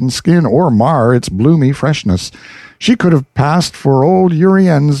satin skin or mar its bloomy freshness. She could have passed for old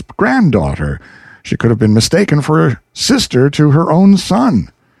Urien's granddaughter. She could have been mistaken for a sister to her own son.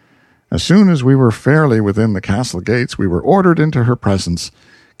 As soon as we were fairly within the castle gates, we were ordered into her presence.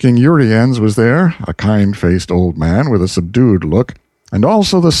 King Uriens was there, a kind-faced old man with a subdued look, and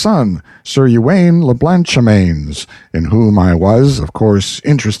also the son, Sir Uwaine le Blanchemains, in whom I was, of course,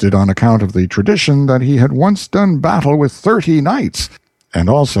 interested on account of the tradition that he had once done battle with 30 knights, and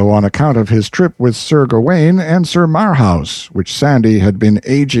also on account of his trip with Sir Gawaine and Sir Marhaus, which Sandy had been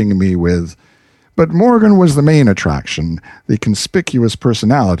aging me with. But Morgan was the main attraction, the conspicuous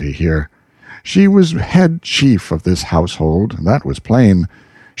personality here. She was head chief of this household, that was plain.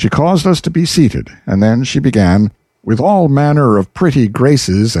 She caused us to be seated, and then she began, with all manner of pretty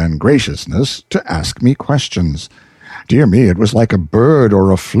graces and graciousness, to ask me questions. Dear me, it was like a bird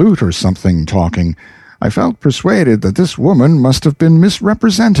or a flute or something talking. I felt persuaded that this woman must have been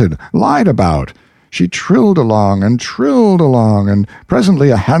misrepresented, lied about. She trilled along, and presently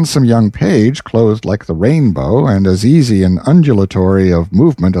a handsome young page, clothed like the rainbow, and as easy and undulatory of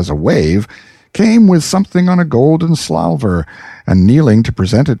movement as a wave, came with something on a golden salver, and kneeling to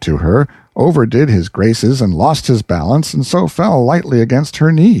present it to her, overdid his graces and lost his balance, and so fell lightly against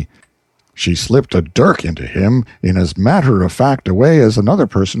her knee. She slipped a dirk into him in as matter-of-fact a way as another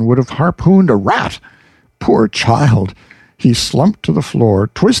person would have harpooned a rat. Poor child! He slumped to the floor,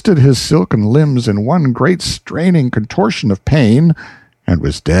 twisted his silken limbs in one great straining contortion of pain, and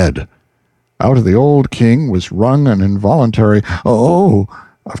was dead. Out of the old king was wrung an involuntary "oh"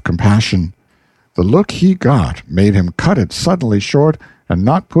 of compassion. The look he got made him cut it suddenly short and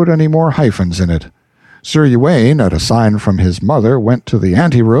not put any more hyphens in it. Sir Uwaine, at a sign from his mother, went to the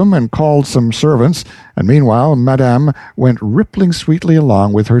anteroom and called some servants, and meanwhile Madame went rippling sweetly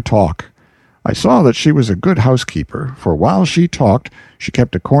along with her talk. I saw that she was a good housekeeper, for while she talked, she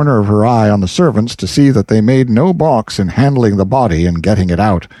kept a corner of her eye on the servants to see that they made no balks in handling the body and getting it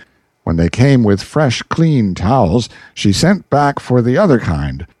out. When they came with fresh, clean towels, she sent back for the other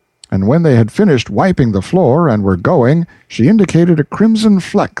kind, and when they had finished wiping the floor and were going, she indicated a crimson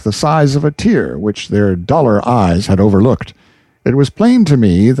fleck the size of a tear, which their duller eyes had overlooked. It was plain to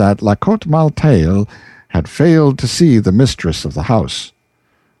me that La Cote Maltail had failed to see the mistress of the house.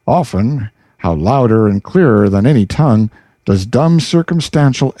 Often, how louder and clearer than any tongue does dumb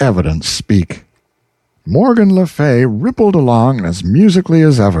circumstantial evidence speak. Morgan Le Fay rippled along as musically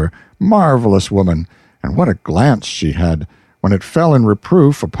as ever. Marvelous woman, and what a glance she had! When it fell in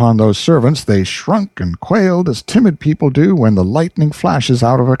reproof upon those servants, they shrunk and quailed as timid people do when the lightning flashes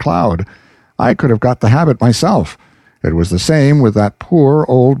out of a cloud. I could have got the habit myself. It was the same with that poor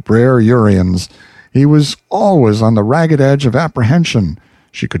old Brer Urians. He was always on the ragged edge of apprehension.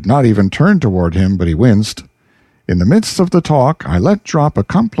 She could not even turn toward him, but he winced. In the midst of the talk, I let drop a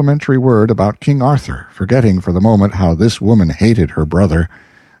complimentary word about King Arthur, forgetting for the moment how this woman hated her brother.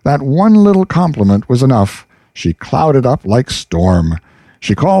 That one little compliment was enough. She clouded up like storm.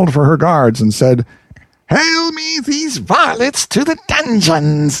 She called for her guards and said, "Hail me these varlets to the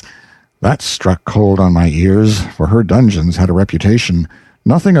dungeons!" That struck cold on my ears, for her dungeons had a reputation.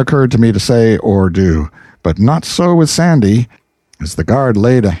 Nothing occurred to me to say or do, but not so with Sandy. As the guard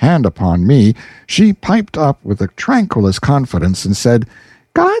laid a hand upon me, she piped up with the tranquilest confidence and said,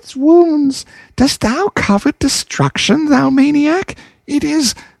 "God's wounds, dost thou covet destruction, thou maniac? It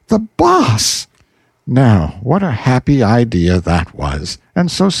is the boss." Now, what a happy idea that was, and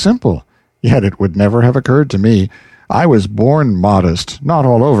so simple. Yet it would never have occurred to me. I was born modest, not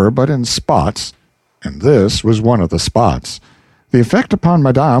all over, but in spots, and this was one of the spots. The effect upon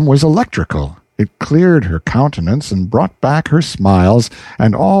Madame was electrical. It cleared her countenance and brought back her smiles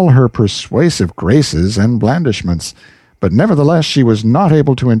and all her persuasive graces and blandishments. But nevertheless she was not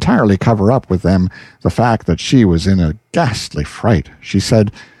able to entirely cover up with them the fact that she was in a ghastly fright. She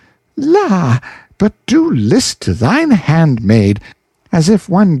said, "La, but do list to thine handmaid, as if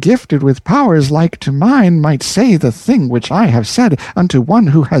one gifted with powers like to mine might say the thing which I have said unto one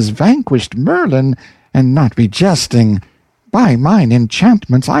who has vanquished Merlin, and not be jesting. By mine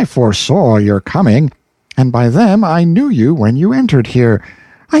enchantments I foresaw your coming, and by them I knew you when you entered here.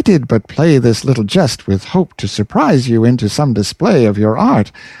 I did but play this little jest with hope to surprise you into some display of your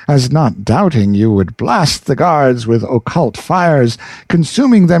art, as not doubting you would blast the guards with occult fires,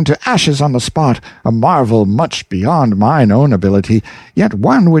 consuming them to ashes on the spot, a marvel much beyond mine own ability, yet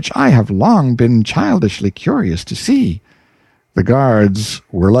one which I have long been childishly curious to see." The guards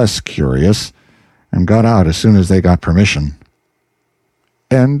were less curious, and got out as soon as they got permission.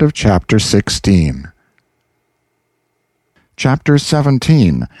 End of Chapter 16. Chapter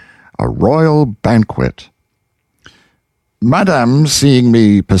 17. A Royal Banquet. Madame, seeing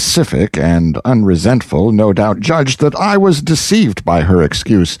me pacific and unresentful, no doubt judged that I was deceived by her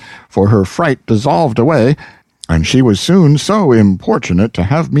excuse, for her fright dissolved away, and she was soon so importunate to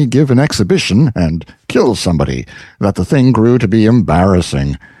have me give an exhibition and kill somebody that the thing grew to be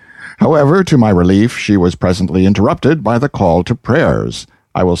embarrassing. However, to my relief, she was presently interrupted by the call to prayers.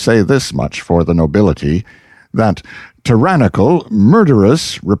 I will say this much for the nobility, that tyrannical,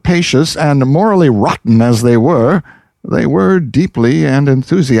 murderous, rapacious, and morally rotten as they were deeply and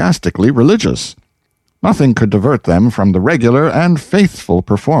enthusiastically religious. Nothing could divert them from the regular and faithful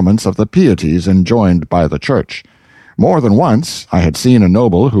performance of the pieties enjoined by the Church. More than once I had seen a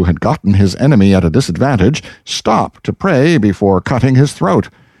noble who had gotten his enemy at a disadvantage stop to pray before cutting his throat.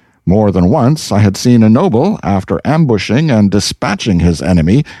 More than once I had seen a noble, after ambushing and dispatching his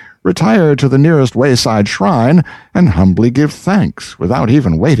enemy, retire to the nearest wayside shrine and humbly give thanks, without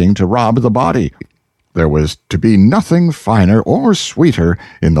even waiting to rob the body. There was to be nothing finer or sweeter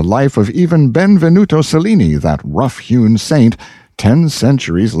in the life of even Benvenuto Cellini, that rough-hewn saint, 10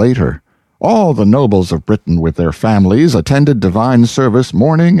 centuries later. All the nobles of Britain with their families attended divine service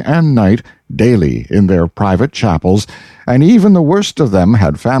morning and night daily in their private chapels, and even the worst of them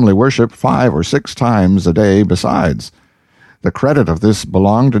had family worship 5 or 6 times a day besides. The credit of this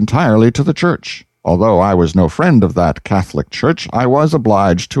belonged entirely to the Church. Although I was no friend of that Catholic Church, I was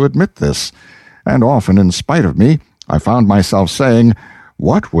obliged to admit this, and often, in spite of me, I found myself saying,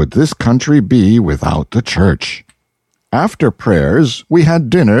 "What would this country be without the Church?" After prayers, we had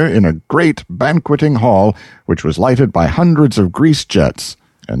dinner in a great banqueting hall, which was lighted by hundreds of grease jets,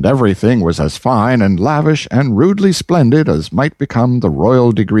 and everything was as fine and lavish and rudely splendid as might become the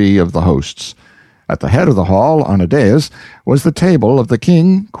royal degree of the hosts. At the head of the hall, on a dais, was the table of the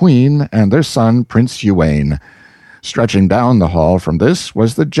king, queen, and their son, Prince Twain. Stretching down the hall from this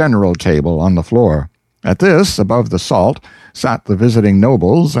was the general table on the floor. At this, above the salt, sat the visiting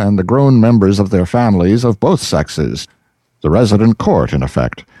nobles and the grown members of their families of both sexes. The resident court, in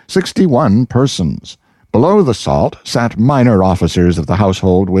effect, 61 persons. Below the salt sat minor officers of the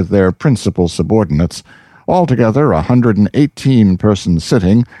household with their principal subordinates, altogether 118 persons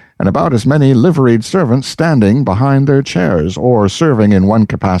sitting, and about as many liveried servants standing behind their chairs, or serving in one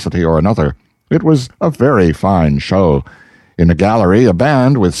capacity or another. It was a very fine show. In a gallery, a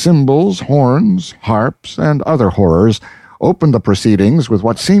band with cymbals, horns, harps, and other horrors opened the proceedings with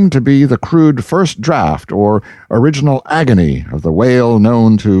what seemed to be the crude first draft or original agony of the wail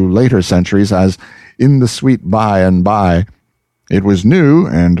known to later centuries as "In the Sweet By and By." It was new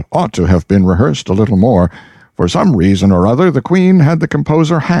and ought to have been rehearsed a little more. For some reason or other, the Queen had the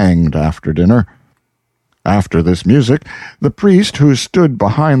composer hanged after dinner. After this music, the priest who stood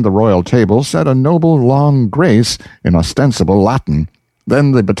behind the royal table said a noble long grace in ostensible Latin.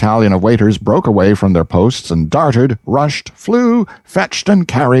 Then the battalion of waiters broke away from their posts and darted, rushed, flew, fetched, and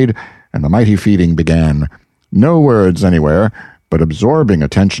carried, and the mighty feeding began. No words anywhere, but absorbing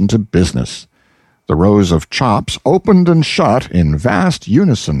attention to business. The rows of chops opened and shut in vast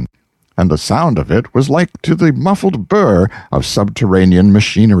unison, and the sound of it was like to the muffled burr of subterranean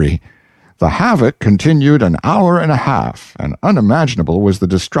machinery. The havoc continued an hour and a half, and unimaginable was the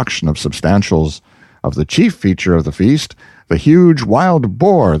destruction of substantials. Of the chief feature of the feast, the huge wild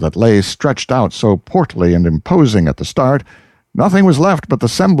boar that lay stretched out so portly and imposing at the start, nothing was left but the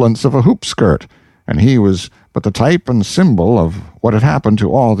semblance of a hoop-skirt, and he was but the type and symbol of what had happened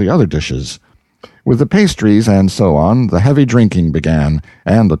to all the other dishes. With the pastries and so on, the heavy drinking began,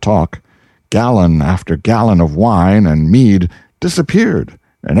 and the talk. Gallon after gallon of wine and mead disappeared,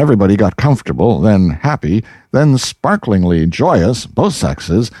 and everybody got comfortable, then happy, then sparklingly joyous, both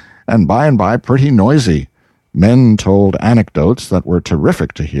sexes, and by pretty noisy. Men told anecdotes that were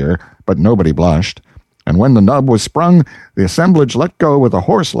terrific to hear, but nobody blushed. And when the nub was sprung, the assemblage let go with a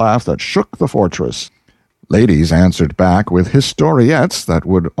hoarse laugh that shook the fortress. Ladies answered back with historiettes that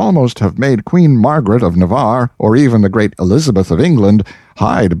would almost have made Queen Margaret of Navarre, or even the great Elizabeth of England,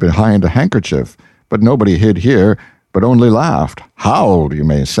 hide behind a handkerchief. But nobody hid here, but only laughed, howled, you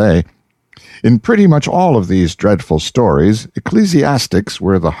may say. In pretty much all of these dreadful stories, ecclesiastics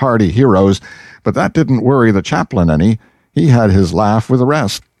were the hardy heroes, but that didn't worry the chaplain any. He had his laugh with the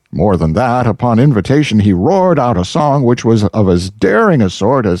rest. More than that, upon invitation he roared out a song which was of as daring a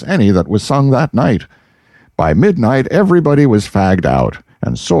sort as any that was sung that night. By midnight everybody was fagged out,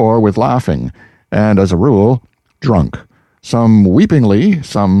 and sore with laughing, and, as a rule, drunk. Some weepingly,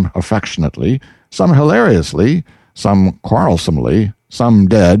 some affectionately, some hilariously, some quarrelsomely, some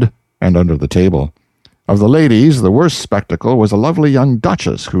dead, and under the table. Of the ladies, the worst spectacle was a lovely young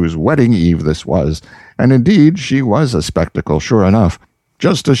duchess whose wedding eve this was, and indeed she was a spectacle, sure enough.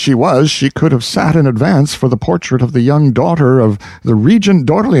 Just as she was, she could have sat in advance for the portrait of the young daughter of the Regent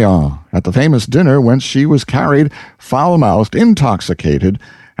d'Orléans at the famous dinner whence she was carried, foul-mouthed, intoxicated,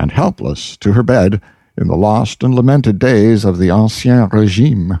 and helpless to her bed in the lost and lamented days of the Ancien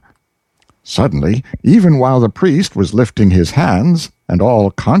Régime. Suddenly, even while the priest was lifting his hands, and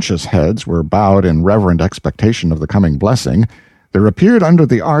all conscious heads were bowed in reverent expectation of the coming blessing, there appeared under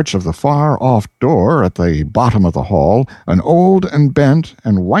the arch of the far-off door at the bottom of the hall an old and bent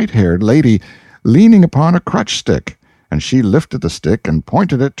and white-haired lady leaning upon a crutch-stick, and she lifted the stick and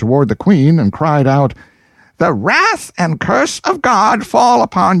pointed it toward the Queen and cried out, "The wrath and curse of God fall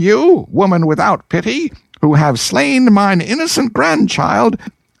upon you, woman without pity, who have slain mine innocent grandchild,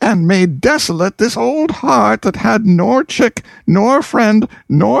 and made desolate this old heart that had nor chick, nor friend,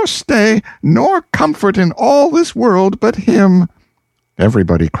 nor stay, nor comfort in all this world but him."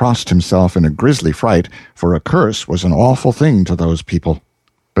 Everybody crossed himself in a grisly fright, for a curse was an awful thing to those people.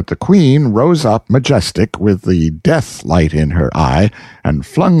 But the Queen rose up majestic, with the death light in her eye, and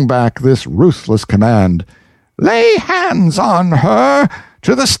flung back this ruthless command, "Lay hands on her!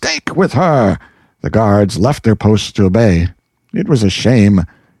 To the stake with her!" The guards left their posts to obey. It was a shame.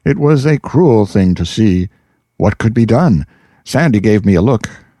 It was a cruel thing to see. What could be done? Sandy gave me a look.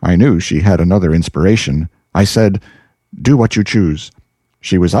 I knew she had another inspiration. I said, "Do what you choose."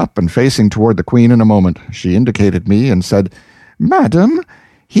 She was up and facing toward the Queen in a moment. She indicated me and said, "Madam,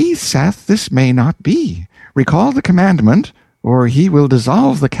 he saith this may not be. Recall the commandment, or he will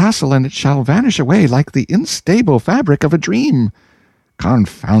dissolve the castle, and it shall vanish away like the instable fabric of a dream."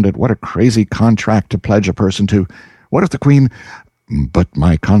 Confound it, what a crazy contract to pledge a person to. What if the Queen— But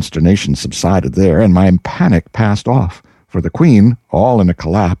my consternation subsided there, and my panic passed off, for the Queen, all in a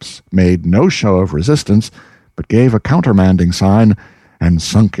collapse, made no show of resistance, but gave a countermanding sign, and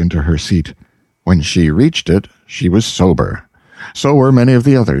sunk into her seat. When she reached it, she was sober. So were many of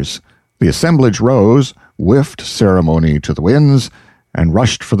the others. The assemblage rose, whiffed ceremony to the winds, and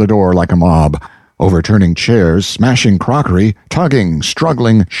rushed for the door like a mob, overturning chairs, smashing crockery, tugging,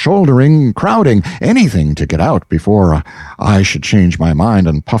 struggling, shouldering, crowding, anything to get out before I should change my mind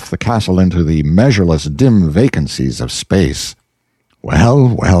and puff the castle into the measureless dim vacancies of space.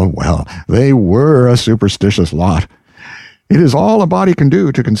 Well, they were a superstitious lot. It is all a body can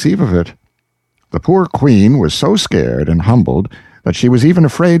do to conceive of it. The poor queen was so scared and humbled that she was even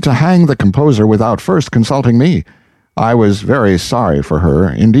afraid to hang the composer without first consulting me. I was very sorry for her.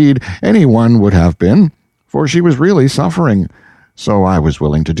 Indeed, anyone would have been, for she was really suffering. So I was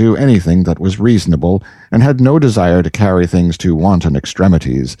willing to do anything that was reasonable, and had no desire to carry things to wanton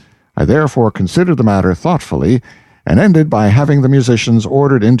extremities. I therefore considered the matter thoughtfully, and ended by having the musicians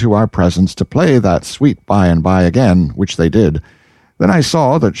ordered into our presence to play that sweet By and By again, which they did. Then I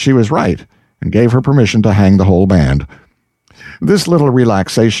saw that she was right, and gave her permission to hang the whole band. This little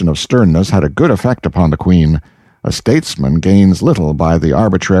relaxation of sternness had a good effect upon the queen. A statesman gains little by the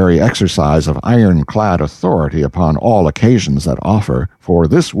arbitrary exercise of ironclad authority upon all occasions that offer, for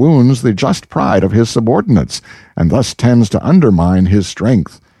this wounds the just pride of his subordinates, and thus tends to undermine his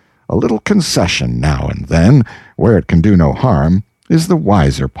strength. A little concession now and then, where it can do no harm, is the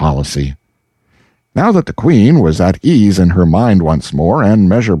wiser policy. Now that the queen was at ease in her mind once more, and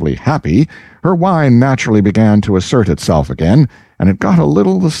measurably happy, her wine naturally began to assert itself again, and it got a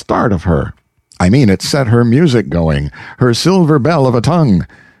little the start of her. I mean, it set her music going, her silver bell of a tongue.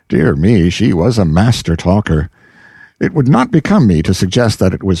 Dear me, she was a master talker. It would not become me to suggest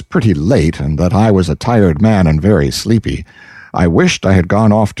that it was pretty late, and that I was a tired man and very sleepy. I wished I had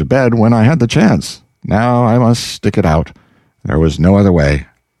gone off to bed when I had the chance. Now I must stick it out. There was no other way.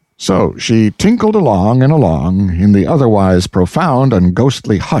 So she tinkled along and along in the otherwise profound and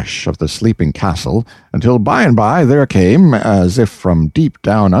ghostly hush of the sleeping castle, until by and by there came, as if from deep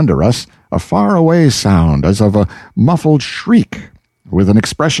down under us, a far-away sound as of a muffled shriek, with an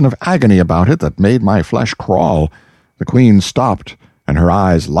expression of agony about it that made my flesh crawl. The queen stopped, and her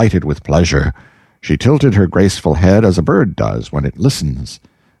eyes lighted with pleasure. She tilted her graceful head as a bird does when it listens.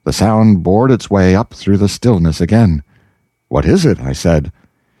 The sound bored its way up through the stillness again. "What is it?" I said.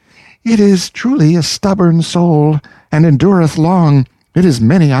 "It is truly a stubborn soul, and endureth long. It is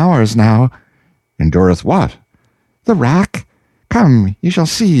many hours now." "Endureth what?" "The rack. Come, ye shall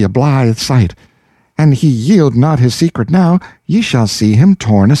see a blithe sight. An he yield not his secret now, ye shall see him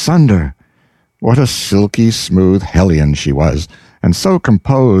torn asunder." What a silky smooth hellion she was, and so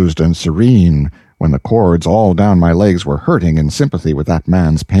composed and serene, when the cords all down my legs were hurting in sympathy with that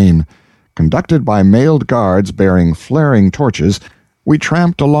man's pain. Conducted by mailed guards bearing flaring torches, we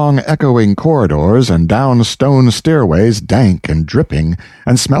tramped along echoing corridors and down stone stairways dank and dripping,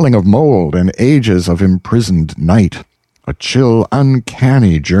 and smelling of mold and ages of imprisoned night. A chill,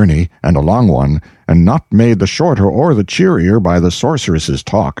 uncanny journey, and a long one, and not made the shorter or the cheerier by the sorceress's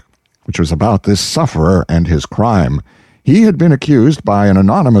talk, which was about this sufferer and his crime. He had been accused by an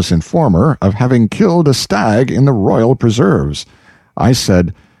anonymous informer of having killed a stag in the royal preserves. I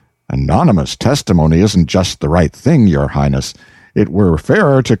said, "Anonymous testimony isn't just the right thing, Your Highness. It were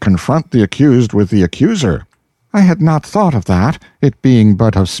fairer to confront the accused with the accuser." "I had not thought of that, it being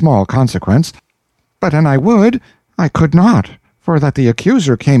but of small consequence. But an I would, I could not, for that the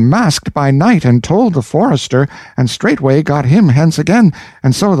accuser came masked by night and told the forester, and straightway got him hence again,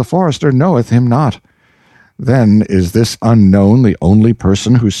 and so the forester knoweth him not." "Then is this unknown the only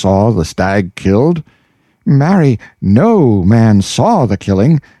person who saw the stag killed?" "Marry, no man saw the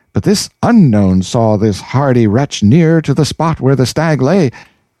killing, but this unknown saw this hardy wretch near to the spot where the stag lay,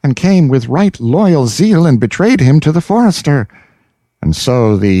 and came with right loyal zeal and betrayed him to the forester." "And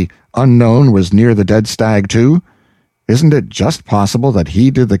so the unknown was near the dead stag too? Isn't it just possible that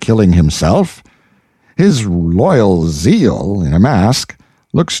he did the killing himself? His loyal zeal, in a mask,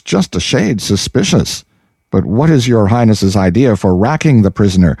 looks just a shade suspicious. But what is your Highness's idea for racking the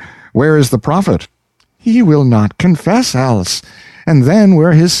prisoner? Where is the profit?" "He will not confess else, and then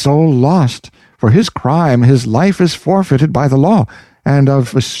were his soul lost. For his crime his life is forfeited by the law, and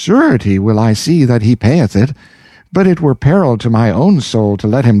of a surety will I see that he payeth it. But it were peril to my own soul to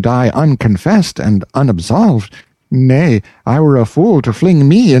let him die unconfessed and unabsolved. Nay, I were a fool to fling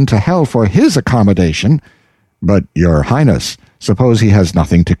me into hell for his accommodation." "But, Your Highness, suppose he has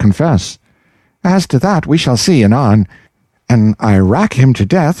nothing to confess?" "As to that we shall see anon. An I rack him to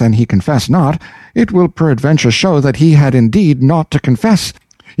death, and he confess not, it will peradventure show that he had indeed naught to confess.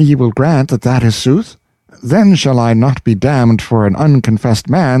 Ye will grant that that is sooth? Then shall I not be damned for an unconfessed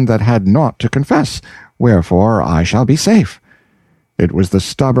man that had naught to confess, wherefore I shall be safe." It was the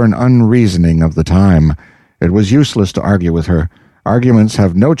stubborn unreasoning of the time. It was useless to argue with her. Arguments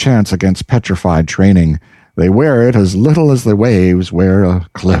have no chance against petrified training. They wear it as little as the waves wear a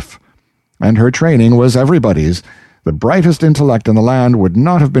cliff. And her training was everybody's. The brightest intellect in the land would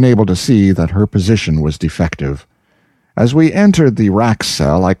not have been able to see that her position was defective. As we entered the rack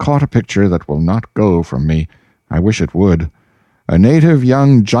cell, I caught a picture that will not go from me. I wish it would. A native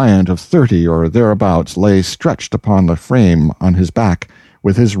young giant of 30 or thereabouts lay stretched upon the frame on his back,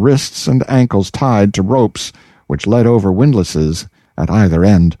 with his wrists and ankles tied to ropes, which led over windlasses at either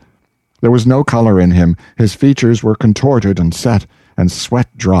end. There was no color in him. His features were contorted and set, and sweat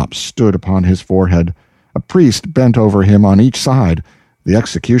drops stood upon his forehead. A priest bent over him on each side. The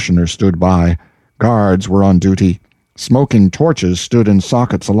executioner stood by. Guards were on duty. Smoking torches stood in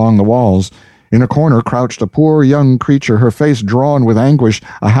sockets along the walls. In a corner crouched a poor young creature, her face drawn with anguish,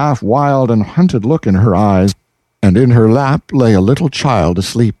 a half-wild and hunted look in her eyes, and in her lap lay a little child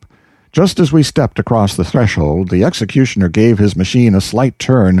asleep. Just as we stepped across the threshold, the executioner gave his machine a slight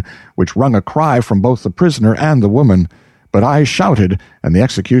turn, which wrung a cry from both the prisoner and the woman. But I shouted, and the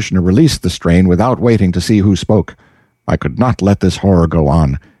executioner released the strain without waiting to see who spoke. I could not let this horror go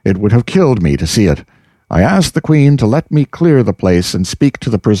on. It would have killed me to see it. I asked the Queen to let me clear the place and speak to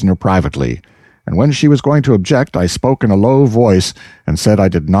the prisoner privately. And when she was going to object, I spoke in a low voice and said I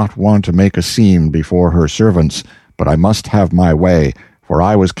did not want to make a scene before her servants, but I must have my way, for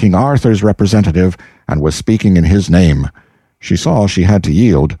I was King Arthur's representative and was speaking in his name. She saw she had to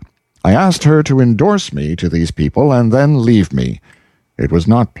yield. I asked her to endorse me to these people and then leave me. It was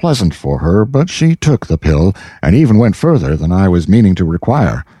not pleasant for her, but she took the pill, and even went further than I was meaning to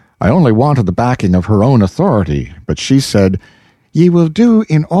require. I only wanted the backing of her own authority, but she said, "Ye will do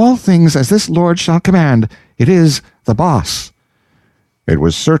in all things as this lord shall command. It is the boss." It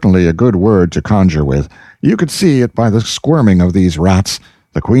was certainly a good word to conjure with. You could see it by the squirming of these rats.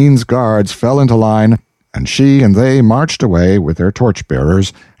 The Queen's guards fell into line, and she and they marched away with their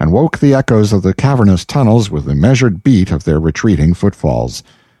torch-bearers and woke the echoes of the cavernous tunnels with the measured beat of their retreating footfalls.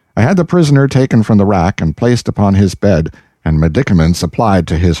 I had the prisoner taken from the rack and placed upon his bed, and medicaments applied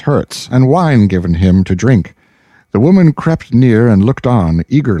to his hurts, and wine given him to drink. The woman crept near and looked on,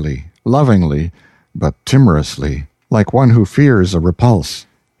 eagerly, lovingly, but timorously, like one who fears a repulse.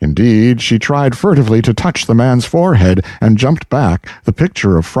 Indeed, she tried furtively to touch the man's forehead, and jumped back, the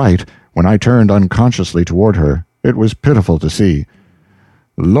picture of fright, when I turned unconsciously toward her. It was pitiful to see.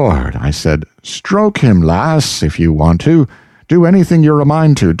 "Lord," I said, "stroke him, lass, if you want to. Do anything you're a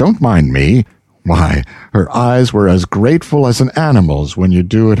mind to. Don't mind me." Why, her eyes were as grateful as an animal's when you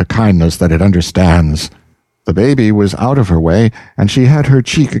do it a kindness that it understands. The baby was out of her way, and she had her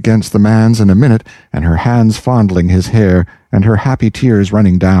cheek against the man's in a minute, and her hands fondling his hair, and her happy tears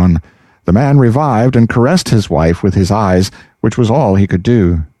running down. The man revived and caressed his wife with his eyes, which was all he could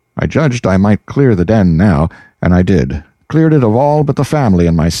do. I judged I might clear the den now, and I did. Cleared it of all but the family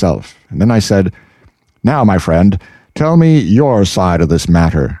and myself. And then I said, "Now, my friend, tell me your side of this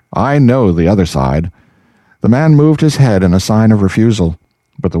matter. I know the other side." The man moved his head in a sign of refusal,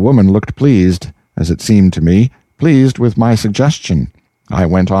 but the woman looked pleased, as it seemed to me, pleased with my suggestion. I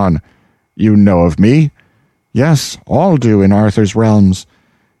went on, "You know of me?" "Yes, all do in Arthur's realms."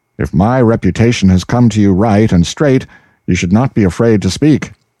 "If my reputation has come to you right and straight, you should not be afraid to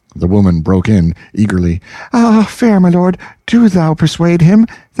speak." The woman broke in, eagerly. "Ah, fair my lord, do thou persuade him.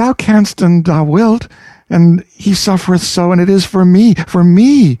 Thou canst and thou wilt, and he suffereth so, and it is for me,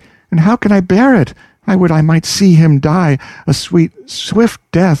 and how can I bear it? I would I might see him die, a sweet, swift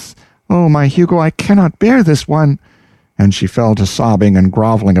death. Oh, my Hugo, I cannot bear this one." And she fell to sobbing and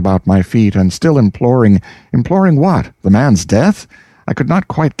groveling about my feet, and still imploring what? The man's death? I could not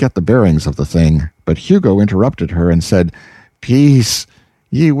quite get the bearings of the thing, but Hugo interrupted her and said, "Peace,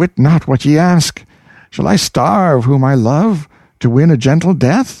 ye wit not what ye ask. Shall I starve whom I love, to win a gentle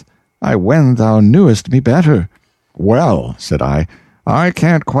death? I when thou knewest me better." "Well," said I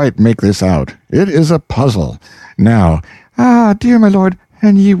can't quite make this out. It is a puzzle. Now—" "Ah, dear my lord,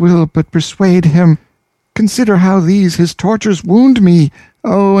 and ye will but persuade him. Consider how these his tortures wound me.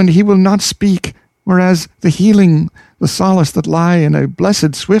 Oh, and he will not speak, whereas the healing, the solace that lie in a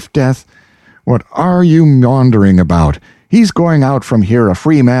blessed swift death." "What are you maundering about? He's going out from here a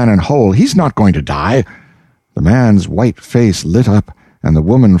free man and whole. He's not going to die." The man's white face lit up, and the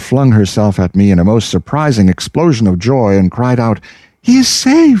woman flung herself at me in a most surprising explosion of joy, and cried out, "He is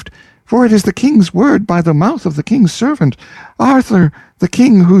saved! For it is the king's word by the mouth of the king's servant, Arthur, the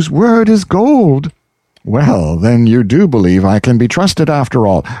king whose word is gold." "Well, then you do believe I can be trusted after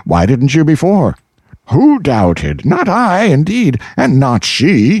all. Why didn't you before?" "Who doubted? Not I, indeed, and not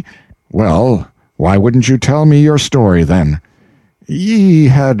she." "Well, why wouldn't you tell me your story, then?" "Ye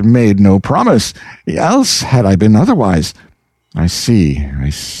had made no promise, else had I been otherwise." I see.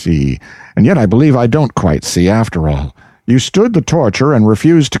 And yet I believe I don't quite see, after all. You stood the torture and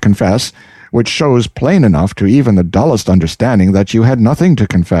refused to confess, which shows plain enough to even the dullest understanding that you had nothing to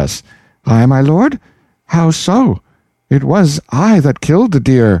confess." "I, my lord? How so? It was I that killed the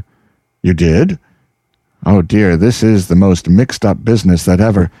deer." "You did? Oh, dear, this is the most mixed-up business that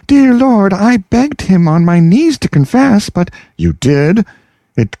ever—" "Dear lord, I begged him on my knees to confess, but—" "You did?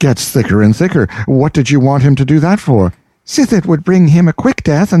 It gets thicker and thicker. What did you want him to do that for? Sith it would bring him a quick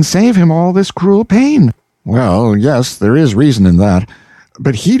death and save him all this cruel pain. Well, yes, there is reason in that.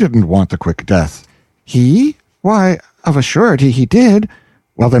 But he didn't want the quick death. He? Why, of a surety he did.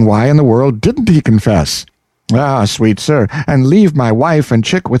 Well, then why in the world didn't he confess? Ah, sweet sir, and leave my wife and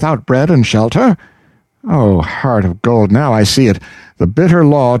chick without bread and shelter? Oh, heart of gold, now I see it. The bitter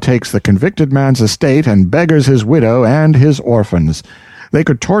law takes the convicted man's estate and beggars his widow and his orphans. They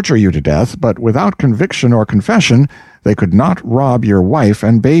could torture you to death, but without conviction or confession, they could not rob your wife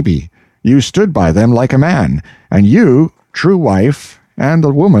and baby. You stood by them like a man, and you, true wife, and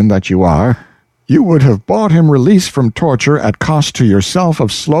the woman that you are, you would have bought him release from torture at cost to yourself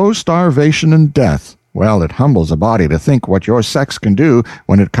of slow starvation and death. Well, it humbles a body to think what your sex can do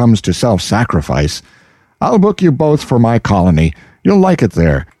when it comes to self-sacrifice. I'll book you both for my colony. You'll like it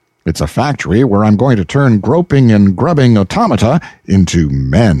there. It's a factory where I'm going to turn groping and grubbing automata into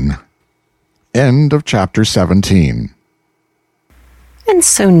men. End of chapter 17. And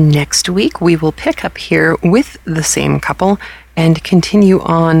so next week we will pick up here with the same couple and continue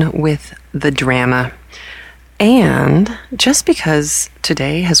on with the drama. And just because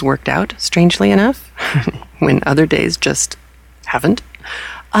today has worked out, strangely enough, when other days just haven't,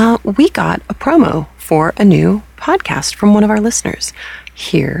 we got a promo for a new podcast from one of our listeners.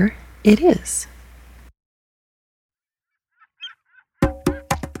 Here it is.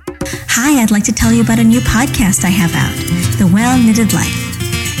 Hi, I'd like to tell you about a new podcast I have out, The Well-Knitted Life.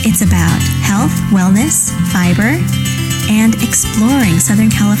 It's about health, wellness, fiber, and exploring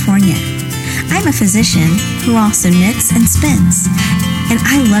Southern California. I'm a physician who also knits and spins, and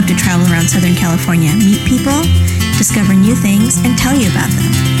I love to travel around Southern California, meet people, discover new things, and tell you about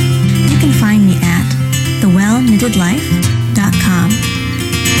them. You can find me at thewellknittedlife.com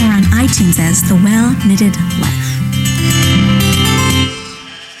or on iTunes as The Well-Knitted Life.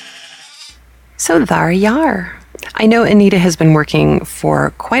 So thar you are. I know Anita has been working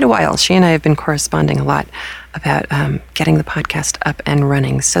for quite a while. She and I have been corresponding a lot about getting the podcast up and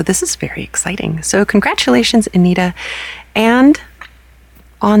running. So this is very exciting. So congratulations, Anita. And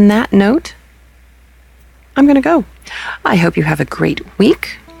on that note, I'm going to go. I hope you have a great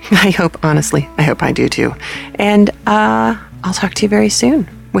week. I hope I do too. And I'll talk to you very soon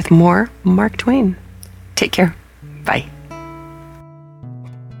with more Mark Twain. Take care. Bye.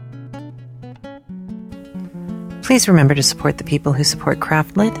 Please remember to support the people who support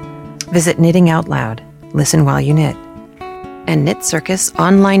Craftlit. Visit Knitting Out Loud. Listen while you knit. And Knit Circus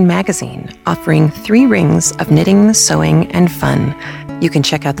online magazine, offering 3 rings of knitting, sewing, and fun. You can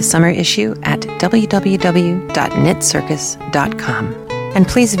check out the summer issue at www.knitcircus.com. And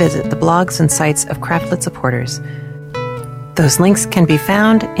please visit the blogs and sites of Craftlit supporters. Those links can be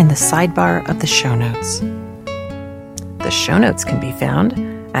found in the sidebar of the show notes. The show notes can be found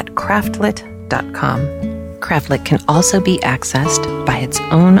at craftlit.com. Craftlit can also be accessed by its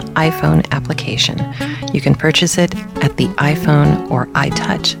own iPhone application. You can purchase it at the iPhone or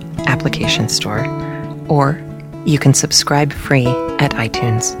iTouch application store, or you can subscribe free at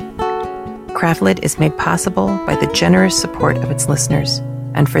iTunes. Craftlit is made possible by the generous support of its listeners,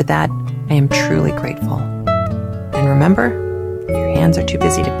 and for that, I am truly grateful. And remember, if your hands are too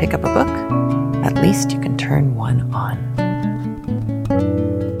busy to pick up a book, at least you can turn one on.